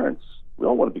good parents. We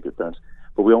all want to be good parents,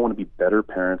 but we all want to be better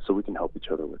parents so we can help each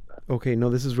other with that. Okay, no,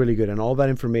 this is really good. And all that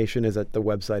information is at the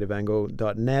website,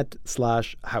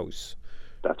 evango.net/house.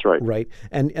 That's right. Right.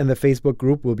 And the Facebook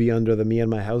group will be under the Me and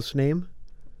My House name?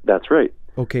 That's right.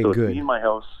 Okay, so good. It's Me and My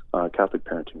House Catholic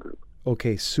Parenting Group.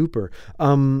 Okay, super.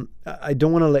 I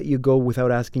don't want to let you go without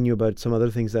asking you about some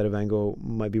other things that Evango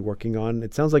might be working on.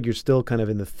 It sounds like you're still kind of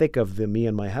in the thick of the Me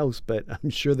and My House, but I'm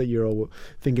sure that you're all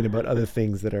thinking about other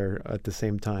things that are at the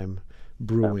same time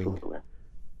brewing.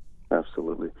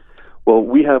 Absolutely. Well,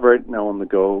 we have right now on the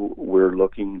go, we're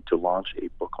looking to launch a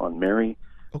book on Mary.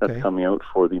 That's coming out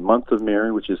for the month of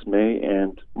Mary, which is May,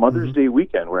 and Mother's Day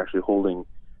weekend. We're actually holding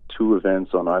 2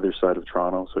 events on either side of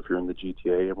Toronto. So if you're in the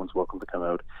GTA, everyone's welcome to come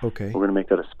out. Okay. We're going to make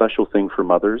that a special thing for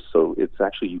mothers. So it's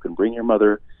actually, you can bring your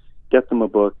mother, get them a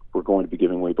book. We're going to be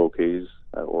giving away bouquets,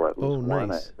 or at least one.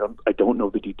 Nice. I don't know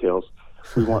the details.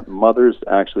 We want mothers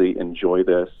to actually enjoy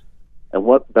this. And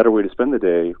what better way to spend the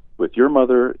day with your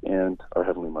mother and our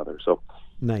Heavenly Mother. So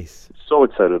nice. So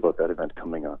excited about that event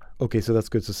coming up. Okay, so that's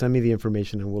good. So send me the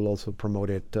information, and we'll also promote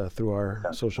it through our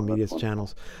social media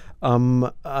channels.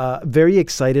 Very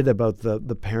excited about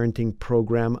the parenting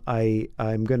program.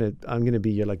 I'm gonna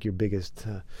be your biggest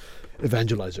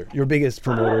evangelizer, your biggest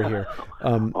promoter here.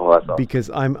 That's awesome. Because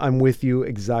I'm with you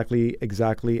exactly.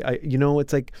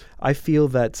 It's like I feel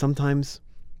that sometimes,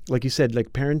 like you said,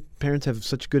 like parents have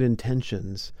such good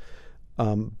intentions.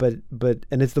 But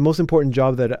and it's the most important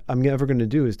job that I'm ever going to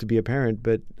do is to be a parent.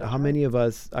 But how many of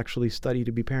us actually study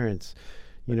to be parents,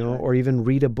 or even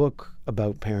read a book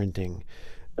about parenting?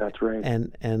 That's right.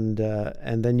 And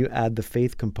then you add the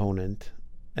faith component,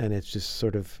 and it's just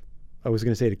sort of, I was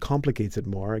going to say it complicates it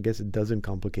more. I guess it doesn't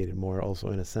complicate it more, also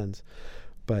in a sense.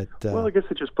 But well, I guess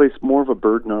it just places more of a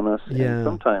burden on us. Yeah. And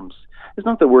sometimes it's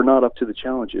not that we're not up to the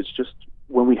challenge. It's just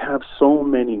when we have so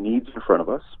many needs in front of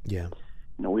us. Yeah.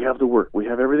 We have the work. We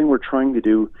have everything we're trying to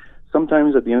do.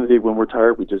 Sometimes at the end of the day, when we're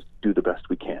tired, we just do the best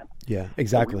we can. Yeah,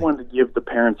 exactly. And we wanted to give the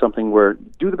parent something where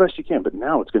do the best you can, but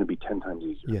now it's going to be 10 times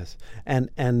easier. Yes, and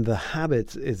the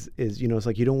habits is it's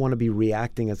like you don't want to be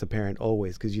reacting as a parent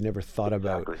always because you never thought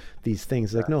about these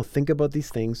things. Like, no, think about these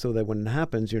things so that when it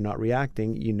happens, you're not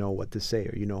reacting. You know what to say,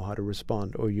 or you know how to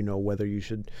respond, or you know whether you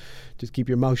should just keep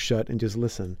your mouth shut and just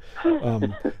listen,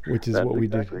 which is what we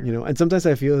do. And sometimes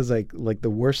I feel is like the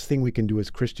worst thing we can do as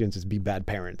Christians is be bad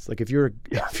parents. Like if you're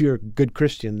a good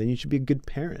Christian, then you should be a good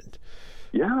parent.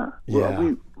 Yeah.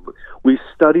 Well, we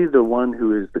study the one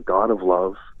who is the God of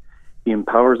love. He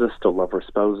empowers us to love our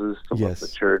spouses, to love the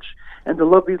church, and to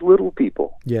love these little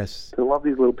people. Yes. To love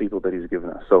these little people that he's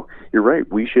given us. So you're right.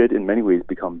 We should, in many ways,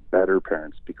 become better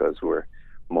parents because we're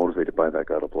motivated by that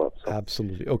God of love. So.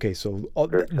 Absolutely. Okay, so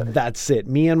that's it.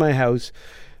 Me and My House,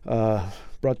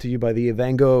 brought to you by the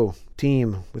Evango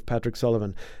team with Patrick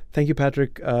Sullivan. Thank you,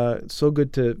 Patrick. So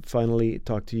good to finally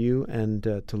talk to you and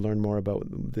to learn more about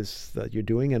this that you're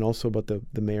doing, and also about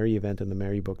the Mary event and the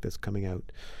Mary book that's coming out.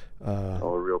 A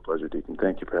real pleasure, Deacon.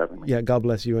 Thank you for having me. Yeah, God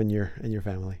bless you and your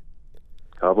family.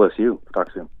 God bless you. Talk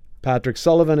soon. Patrick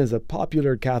Sullivan is a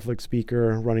popular Catholic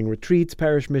speaker running retreats,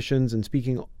 parish missions, and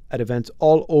speaking at events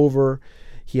all over.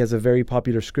 He has a very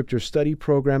popular scripture study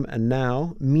program, and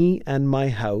now Me and My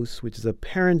House, which is a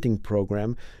parenting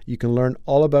program. You can learn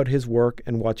all about his work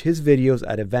and watch his videos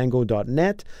at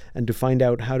evango.net. And to find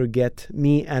out how to get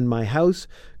Me and My House,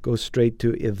 go straight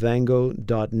to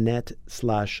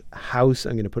evango.net/house.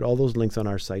 I'm going to put all those links on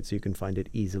our site so you can find it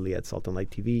easily at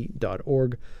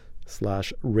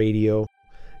saltandlighttv.org/radio.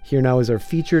 Here now is our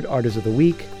featured artist of the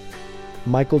week,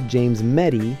 Michael James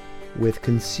Meddy with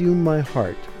Consume My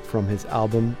Heart, from his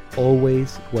album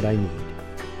Always What I Need.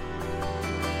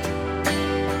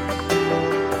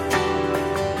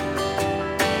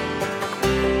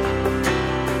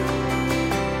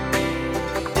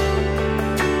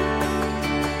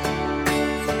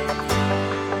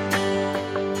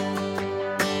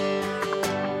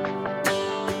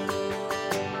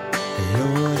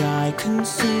 Lord, I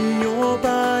consume your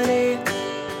body,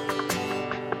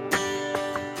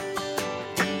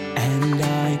 and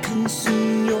I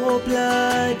consume your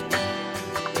blood.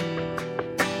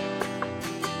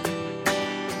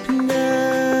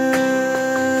 Now,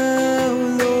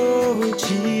 Lord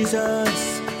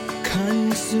Jesus,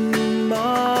 consume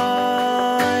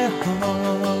my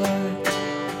heart.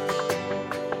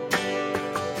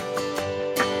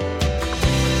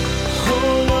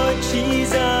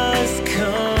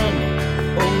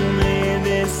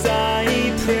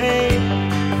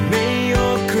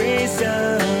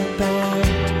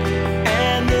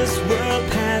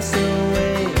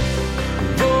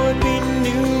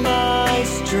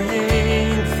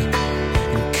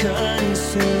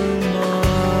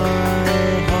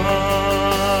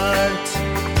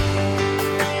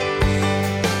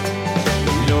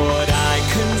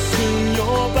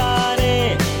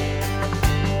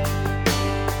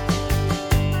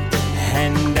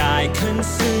 I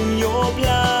consume your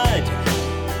blood.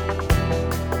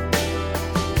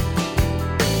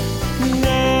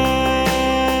 Now,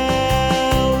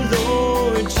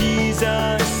 Lord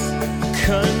Jesus,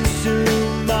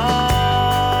 consume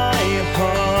my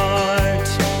heart.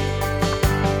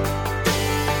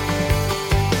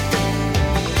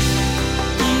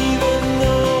 Even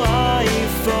though I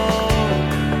fall,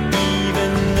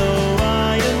 even though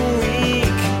I am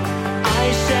weak,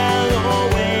 I shall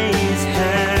always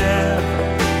have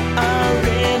a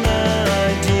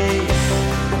remedy.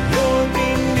 Lord,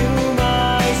 renew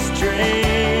my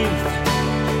strength,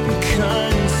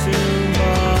 consume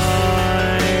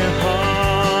my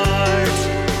heart.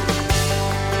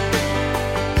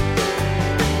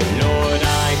 Lord,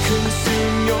 I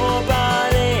consume your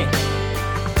body,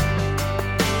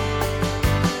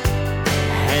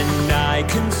 and I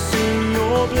consume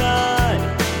your blood.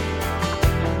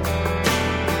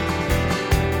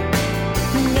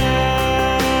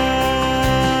 Now,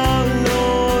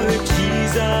 Lord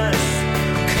Jesus,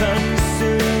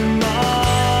 consume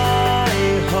my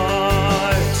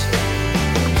heart.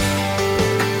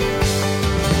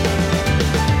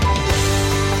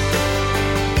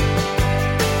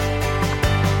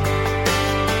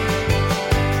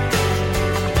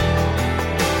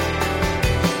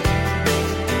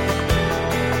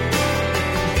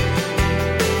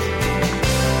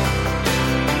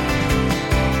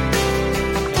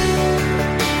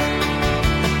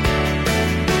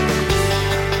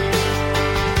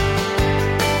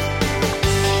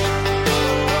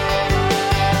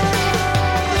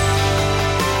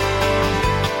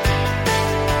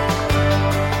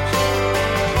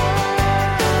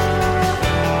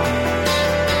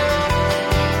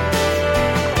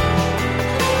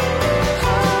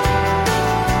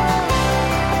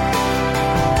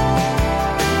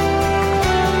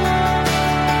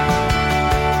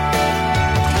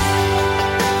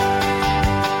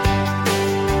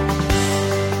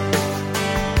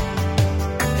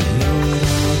 Lord,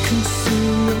 I'll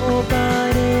consume your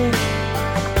body,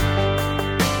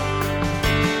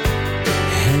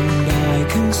 and I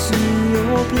consume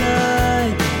your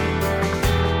blood.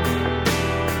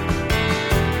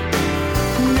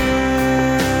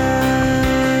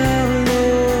 Now,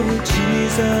 Lord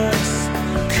Jesus,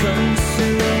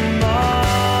 consume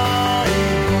my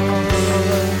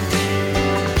heart.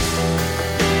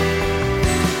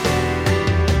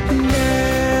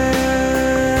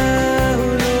 Now,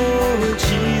 Lord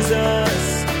Jesus,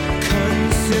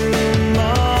 consume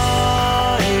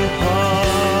my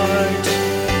heart.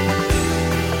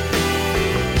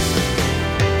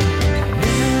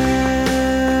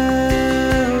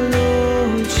 Now,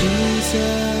 Lord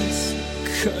Jesus,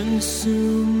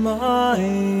 consume my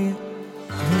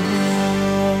heart.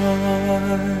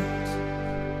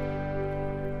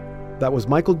 That was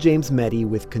Michael James Meddy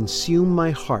with Consume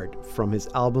My Heart from his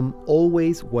album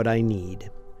Always What I Need.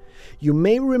 You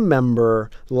may remember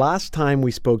last time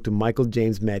we spoke to Michael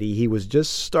James Meddy, he was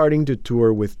just starting to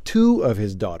tour with two of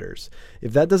his daughters.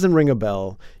 If that doesn't ring a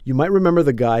bell, you might remember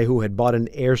the guy who had bought an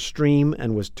Airstream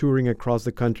and was touring across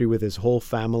the country with his whole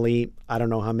family, I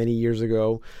don't know how many years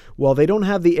ago. Well, they don't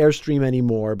have the Airstream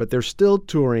anymore, but they're still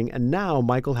touring, and now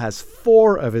Michael has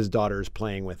 4 of his daughters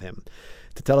playing with him.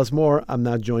 To tell us more, I'm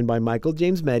now joined by Michael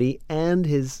James Meddy and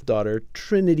his daughter,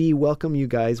 Trinity. Welcome, you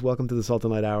guys. Welcome to the Salt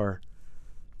and Light Hour.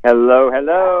 Hello,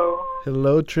 hello.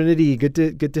 Hello, Trinity.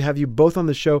 Good to have you both on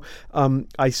the show.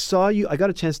 I saw you. I got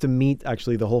a chance to meet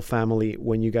actually the whole family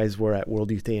when you guys were at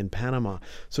World Youth Day in Panama.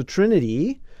 So,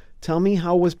 Trinity, tell me,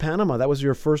 how was Panama? That was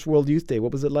your first World Youth Day.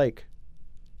 What was it like?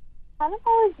 Panama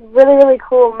was really, really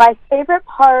cool. My favorite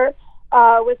part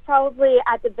was probably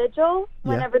at the vigil,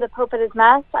 whenever the Pope at his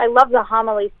Mass. I love the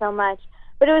homily so much.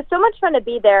 But it was so much fun to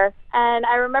be there. And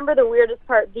I remember the weirdest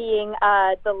part being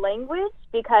the language,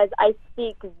 because I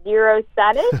speak zero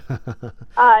Spanish. It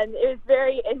was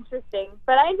very interesting.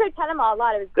 But I enjoyed Panama a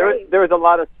lot. It was great. There was a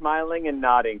lot of smiling and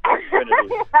nodding for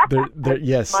Trinity.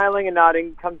 Yes. Smiling and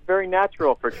nodding comes very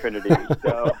natural for Trinity.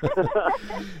 So.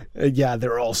 Yeah,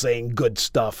 they're all saying good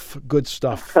stuff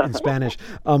in Spanish.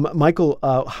 Michael,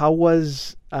 how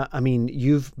was,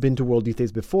 you've been to World Youth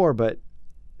Days before, but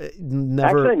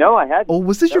never. Actually, no, I hadn't. Oh,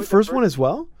 was this your first one as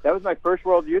well? That was my first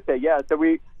World Youth Day. Yeah,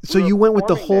 so you went with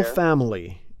the whole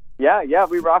family. Yeah,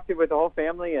 we rocked it with the whole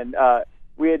family, and I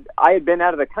had been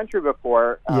out of the country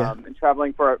before and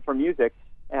traveling for music,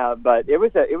 but it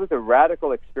was a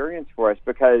radical experience for us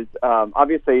because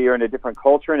obviously you're in a different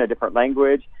culture and a different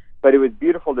language, but it was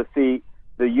beautiful to see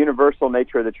the universal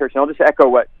nature of the church. And I'll just echo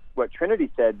what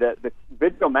Trinity said. That the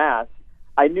Vigil Mass,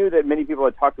 I knew that many people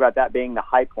had talked about that being the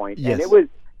high point, and it was.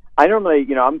 I normally,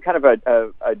 I'm kind of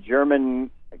a German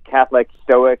Catholic,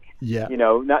 Stoic. Yeah.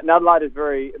 Not a lot is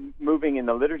very moving in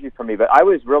the liturgy for me, but I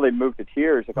was really moved to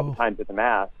tears a couple times at the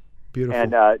Mass. Beautiful.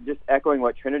 And just echoing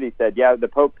what Trinity said, the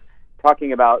Pope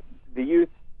talking about the youth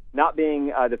not being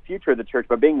the future of the church,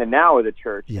 but being the now of the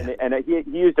church. Yeah. And he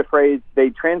used a phrase, they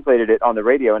translated it on the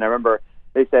radio, and I remember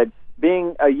they said,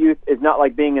 being a youth is not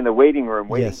like being in the waiting room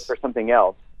waiting for something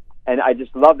else. And I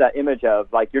just love that image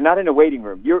of, like, you're not in a waiting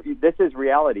room. This is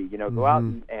reality. Go out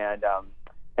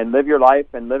and live your life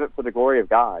and live it for the glory of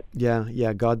God.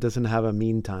 Yeah. God doesn't have a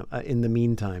meantime. In the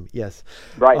meantime, yes.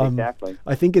 Right, exactly.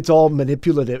 I think it's all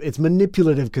manipulative. It's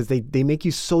manipulative because they make you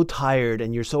so tired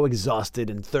and you're so exhausted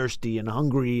and thirsty and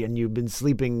hungry and you've been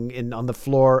sleeping on the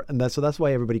floor, and that's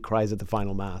why everybody cries at the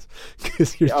final Mass,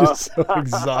 because you're just so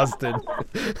exhausted.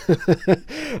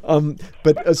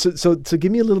 So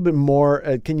give me a little bit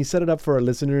more. Can you set it up for our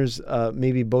listeners?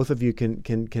 Maybe both of you can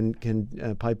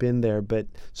pipe in there. But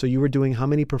so you were doing how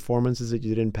many performances that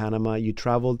you did in Panama? You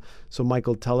traveled. So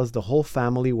Michael, tell us, the whole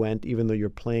family went, even though you're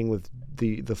playing with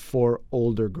the 4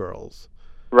 older girls.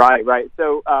 Right.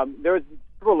 So there was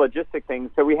several logistic things.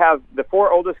 So we have the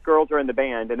 4 oldest girls are in the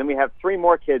band, and then we have 3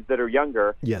 more kids that are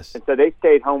younger. Yes. And so they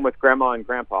stayed home with Grandma and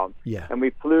Grandpa. Yeah. And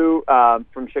we flew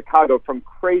from Chicago from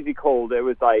crazy cold. It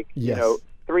was like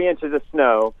 3 inches of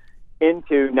snow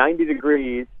into 90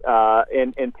 degrees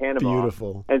in Panama.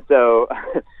 Beautiful. And so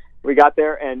we got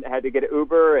there and had to get an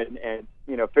Uber and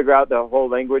figure out the whole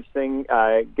language thing,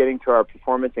 getting to our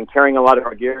performance and carrying a lot of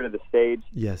our gear to the stage.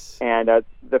 Yes. And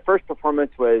the first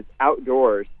performance was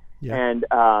outdoors. Yeah. And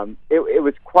it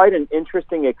was quite an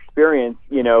interesting experience,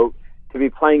 to be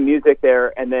playing music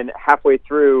there. And then halfway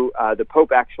through, the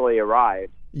Pope actually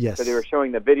arrived. Yes. So they were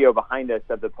showing the video behind us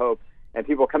of the Pope, and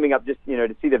people coming up just,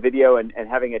 to see the video and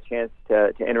having a chance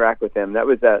to interact with him. That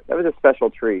was a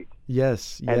special treat.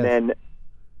 Yes. And then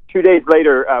 2 days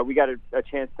later, we got a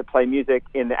chance to play music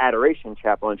in the Adoration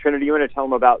Chapel. And Trinity, you want to tell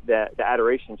them about the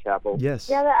Adoration Chapel? Yes.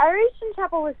 Yeah, the Adoration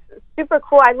Chapel was super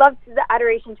cool. I loved the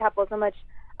Adoration Chapel so much.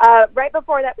 Right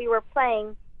before that we were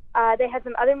playing, they had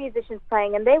some other musicians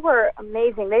playing, and they were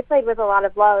amazing. They played with a lot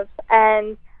of love.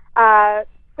 And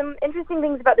some interesting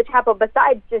things about the chapel,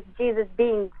 besides just Jesus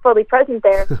being fully present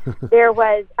there, there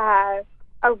was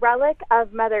a relic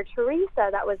of Mother Teresa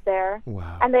that was there.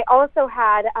 Wow. And they also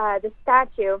had the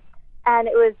statue, and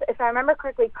it was, if I remember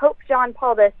correctly, Pope John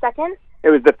Paul II. It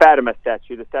was the Fatima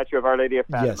statue, the statue of Our Lady of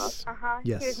Fatima. Yes.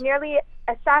 Yes. He was nearly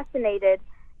assassinated,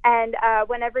 and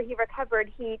whenever he recovered,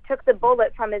 he took the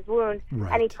bullet from his wound,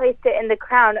 and he placed it in the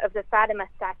crown of the Fatima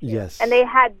statue. Yes. And they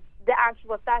had the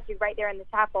actual statue right there in the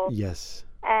chapel. Yes.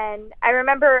 And I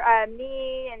remember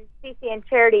me and Cece and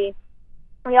Charity,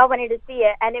 we all wanted to see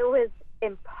it, and it was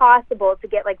impossible to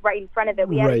get right in front of it.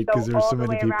 We had to go all so the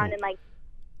way people. around and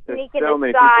sneak so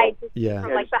inside yeah. from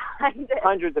behind it.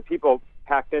 Hundreds of people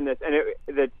packed in this,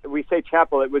 and we say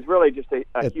chapel. It was really just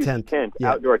a huge tent,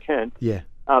 outdoor tent. Yeah.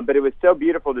 But it was so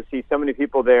beautiful to see so many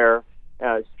people there,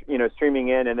 streaming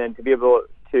in, and then to be able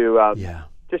to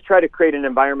just try to create an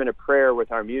environment of prayer with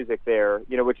our music there,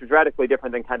 which was radically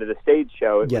different than kind of the stage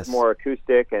show. It was more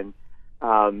acoustic, and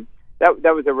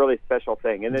that was a really special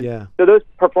thing. And then so those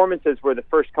performances were the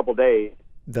first couple days.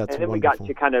 That's and then wonderful. we got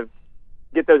to kind of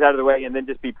get those out of the way and then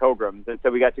just be pilgrims. And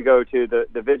so we got to go to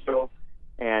the vigil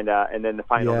and then the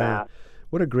final Mass.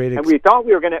 What a great and we thought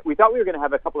we were gonna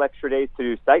have a couple extra days to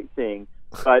do sightseeing,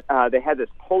 but they had this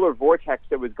polar vortex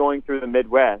that was going through the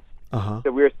Midwest.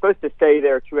 So we were supposed to stay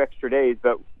there 2 extra days,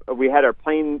 but we had our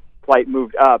plane flight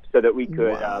moved up so that we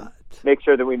could make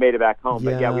sure that we made it back home.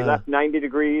 But we left 90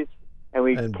 degrees and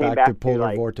we came back to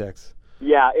polar vortex.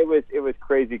 Yeah, it was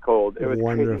crazy cold. It was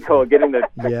wonderful. Crazy cold getting the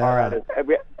car out of.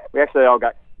 We actually all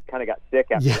got sick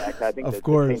after that. I think the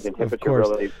change in temperature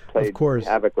really played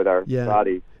havoc with our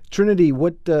bodies. Trinity,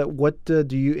 what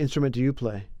instrument do you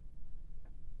play?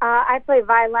 I play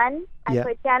violin, I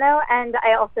play piano, and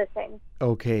I also sing.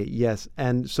 Okay, yes.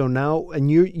 And so now, and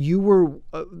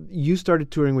you started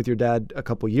touring with your dad a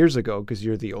couple years ago because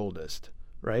you're the oldest,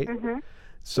 right? Mm-hmm.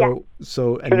 So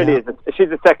and Trinity she's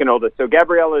the second oldest. So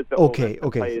Gabriella is the oldest.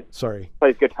 Okay.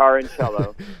 Plays guitar and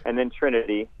cello, and then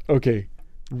Trinity. Okay.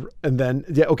 And then,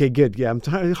 good. Yeah,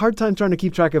 I'm hard time trying to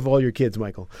keep track of all your kids,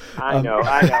 Michael. I know. It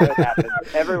happens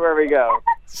everywhere we go.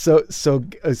 So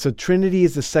Trinity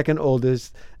is the second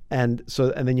oldest, and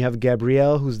then you have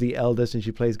Gabrielle, who's the eldest, and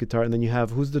she plays guitar. And then you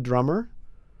have, who's the drummer?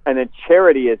 And then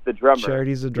Charity is the drummer.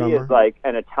 Charity's the drummer. She is like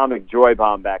an atomic joy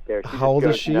bomb back there. How old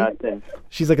is she?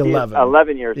 She's like 11.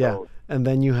 11 years old. And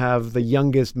then you have the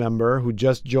youngest member who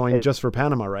just joined just for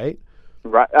Panama, right?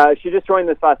 Right. She just joined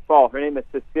this last fall. Her name is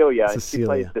Cecilia. And she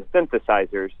plays the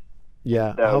synthesizers.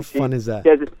 Yeah, So how fun is that? She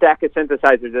has a stack of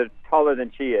synthesizers that are taller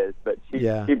than she is, but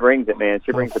she brings it, man.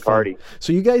 She brings the party.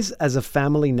 So you guys, as a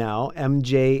family now,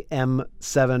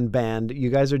 MJM7 Band,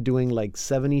 you guys are doing like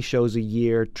 70 shows a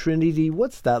year. Trinity,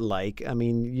 what's that like? I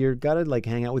mean, you're got to like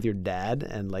hang out with your dad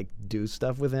and like do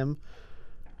stuff with him.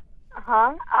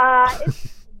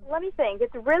 Let me think.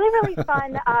 It's really, really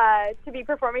fun to be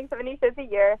performing 70 shows a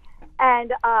year.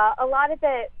 And a lot of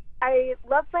it, I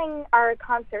love playing our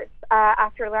concerts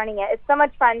after learning it. It's so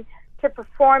much fun to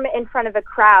perform in front of a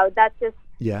crowd. That's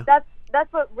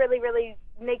what really, really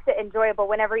makes it enjoyable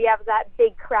whenever you have that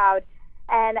big crowd.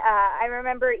 And I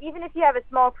remember, even if you have a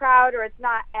small crowd or it's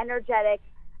not energetic,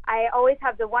 I always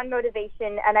have the one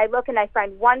motivation, and I look and I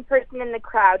find one person in the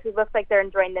crowd who looks like they're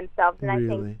enjoying themselves. And I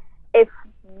think, if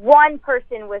one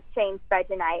person was changed by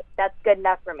tonight, that's good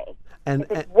enough for me. And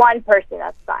if it's one person,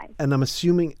 that's fine. And I'm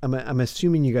assuming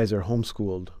you guys are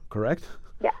homeschooled, correct?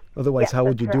 Yeah. Otherwise, how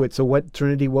would you do it? So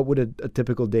Trinity, what would a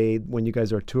typical day when you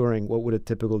guys are touring, what would a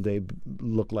typical day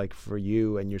look like for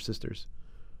you and your sisters?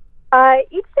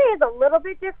 Each day is a little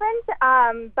bit different,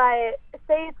 but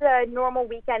say it's a normal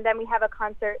weekend and we have a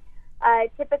concert.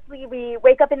 Typically, we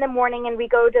wake up in the morning and we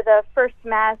go to the first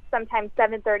mass, sometimes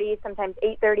 7:30, sometimes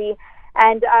 8:30,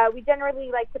 and we generally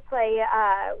like to play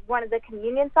one of the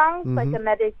communion songs, like a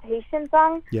meditation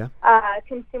song,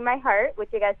 Consume My Heart, which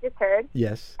you guys just heard.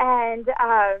 Yes. And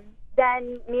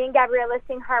then me and Gabriella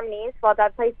sing harmonies while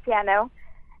Dad plays piano.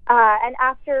 And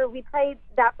after we play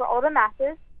that for all the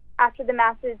masses, after the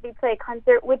masses, we play a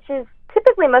concert, which is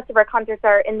typically most of our concerts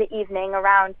are in the evening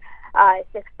around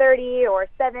 6:30 or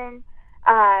 7.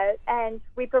 And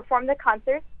we perform the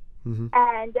concert,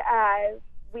 and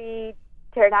we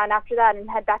tear down after that and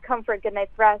head back home for a good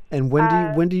night's rest. And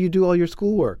when do you do all your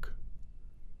schoolwork?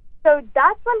 So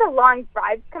that's when the long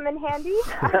drives come in handy.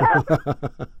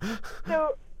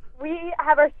 So we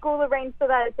have our school arranged so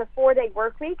that it's a 4-day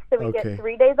work week, so we get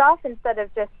 3 days off instead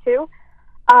of just 2.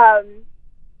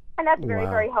 And that's very,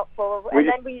 very helpful. And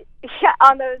then we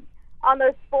on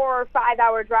those 4 or 5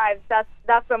 hour drives,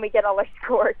 that's when we get all our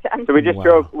schoolwork done. So we just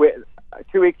drove.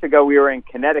 2 weeks ago, we were in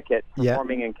Connecticut,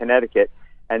 performing in Connecticut,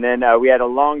 and then we had a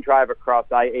long drive across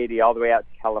I-80 all the way out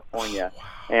to California.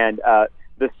 And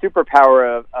the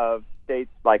superpower of states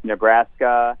like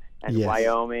Nebraska and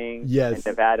Wyoming and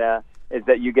Nevada is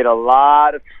that you get a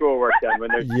lot of schoolwork done when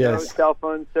there's no cell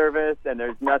phone service and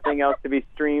there's nothing else to be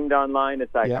streamed online.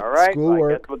 It's like, all right,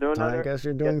 schoolwork. I guess we'll do another. I guess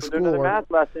you're doing schoolwork. Another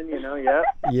math lesson,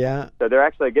 Yeah. So they're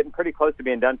actually getting pretty close to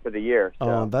being done for the year.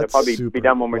 So that's they'll probably super. be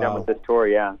done when we're done with this tour.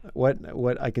 Yeah.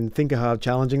 What I can think of how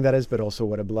challenging that is, but also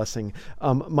what a blessing.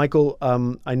 Michael,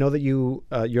 I know that you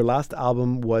your last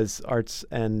album was Arts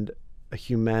and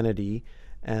Humanity.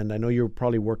 And I know you're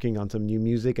probably working on some new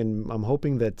music, and I'm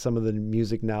hoping that some of the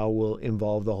music now will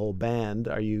involve the whole band.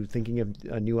 Are you thinking of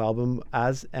a new album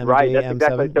as MJM7? Right, that's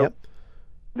exactly. So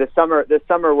this summer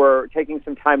we're taking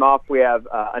some time off. We have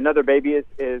another baby is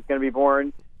going to be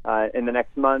born in the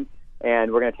next month,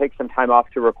 and we're going to take some time off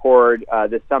to record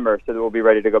this summer, so that we'll be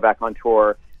ready to go back on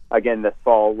tour again this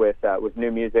fall with new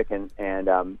music, and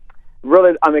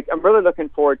really I'm really looking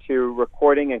forward to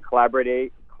recording and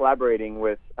collaborating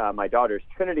with my daughters,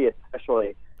 Trinity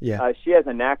especially. She has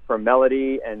a knack for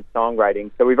melody and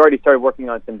songwriting, so we've already started working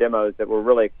on some demos that we're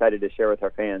really excited to share with our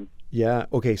fans. Yeah,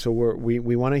 okay, so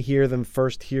we want to hear them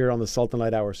first here on the Salt and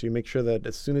Light Hour, so you make sure that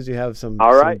as soon as you have some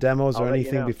demos or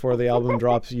anything before the album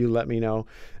drops, you let me know,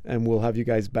 and we'll have you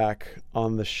guys back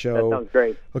on the show. That sounds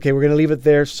great. Okay, we're going to leave it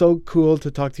there. So cool to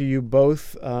talk to you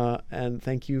both, and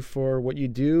thank you for what you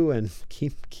do, and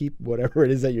keep whatever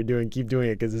it is that you're doing, keep doing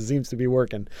it, because it seems to be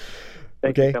working.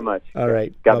 Thank you so much. All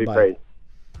right, God be praised.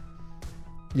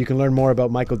 You can learn more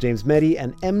about Michael James Meddy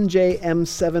and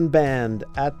MJM7 Band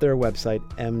at their website,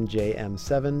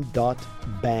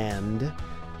 mjm7.band.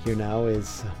 Here now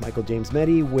is Michael James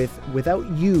Meddy with Without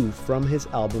You from his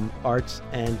album Arts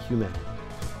and Humanity.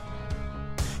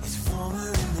 It's warmer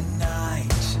in the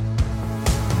night.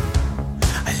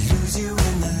 I lose you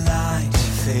in the light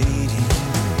fading.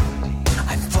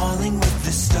 I'm falling with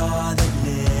the star that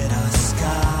lit our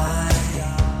sky.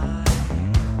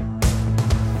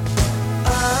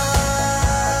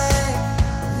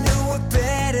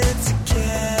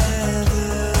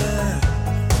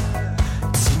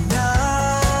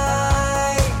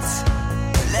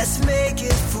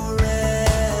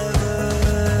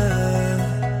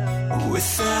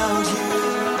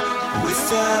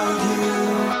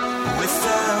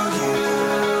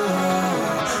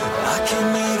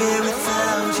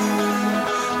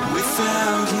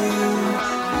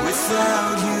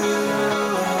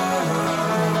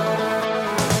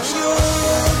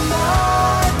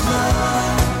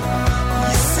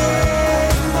 Say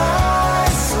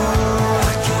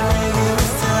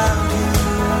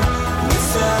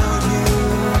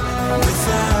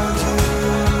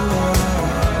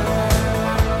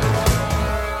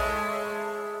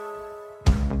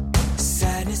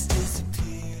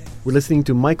We're listening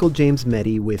to Michael James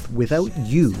Meddy with Without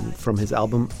You from his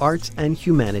album Arts and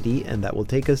Humanity, and that will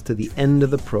take us to the end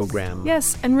of the program.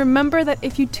 Yes, and remember that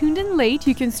if you tuned in late,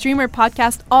 you can stream or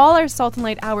podcast all our Salt and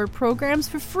Light Hour programs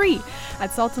for free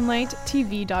at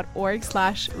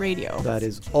saltandlighttv.org/radio. That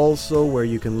is also where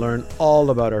you can learn all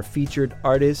about our featured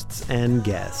artists and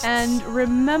guests. And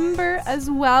remember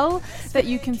as well that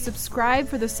you can subscribe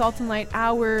for the Salt and Light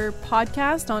Hour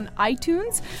podcast on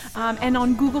iTunes and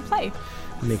on Google Play.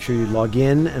 Make sure you log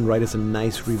in and write us a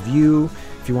nice review.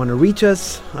 If you want to reach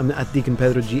us, I'm at Deacon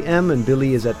Pedro GM and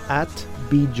Billy is at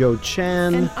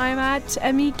BJoeChan. And I'm at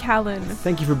Emmy Callan.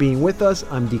 Thank you for being with us.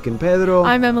 I'm Deacon Pedro.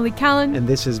 I'm Emily Callan. And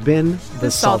this has been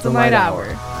the Salt and Light Hour.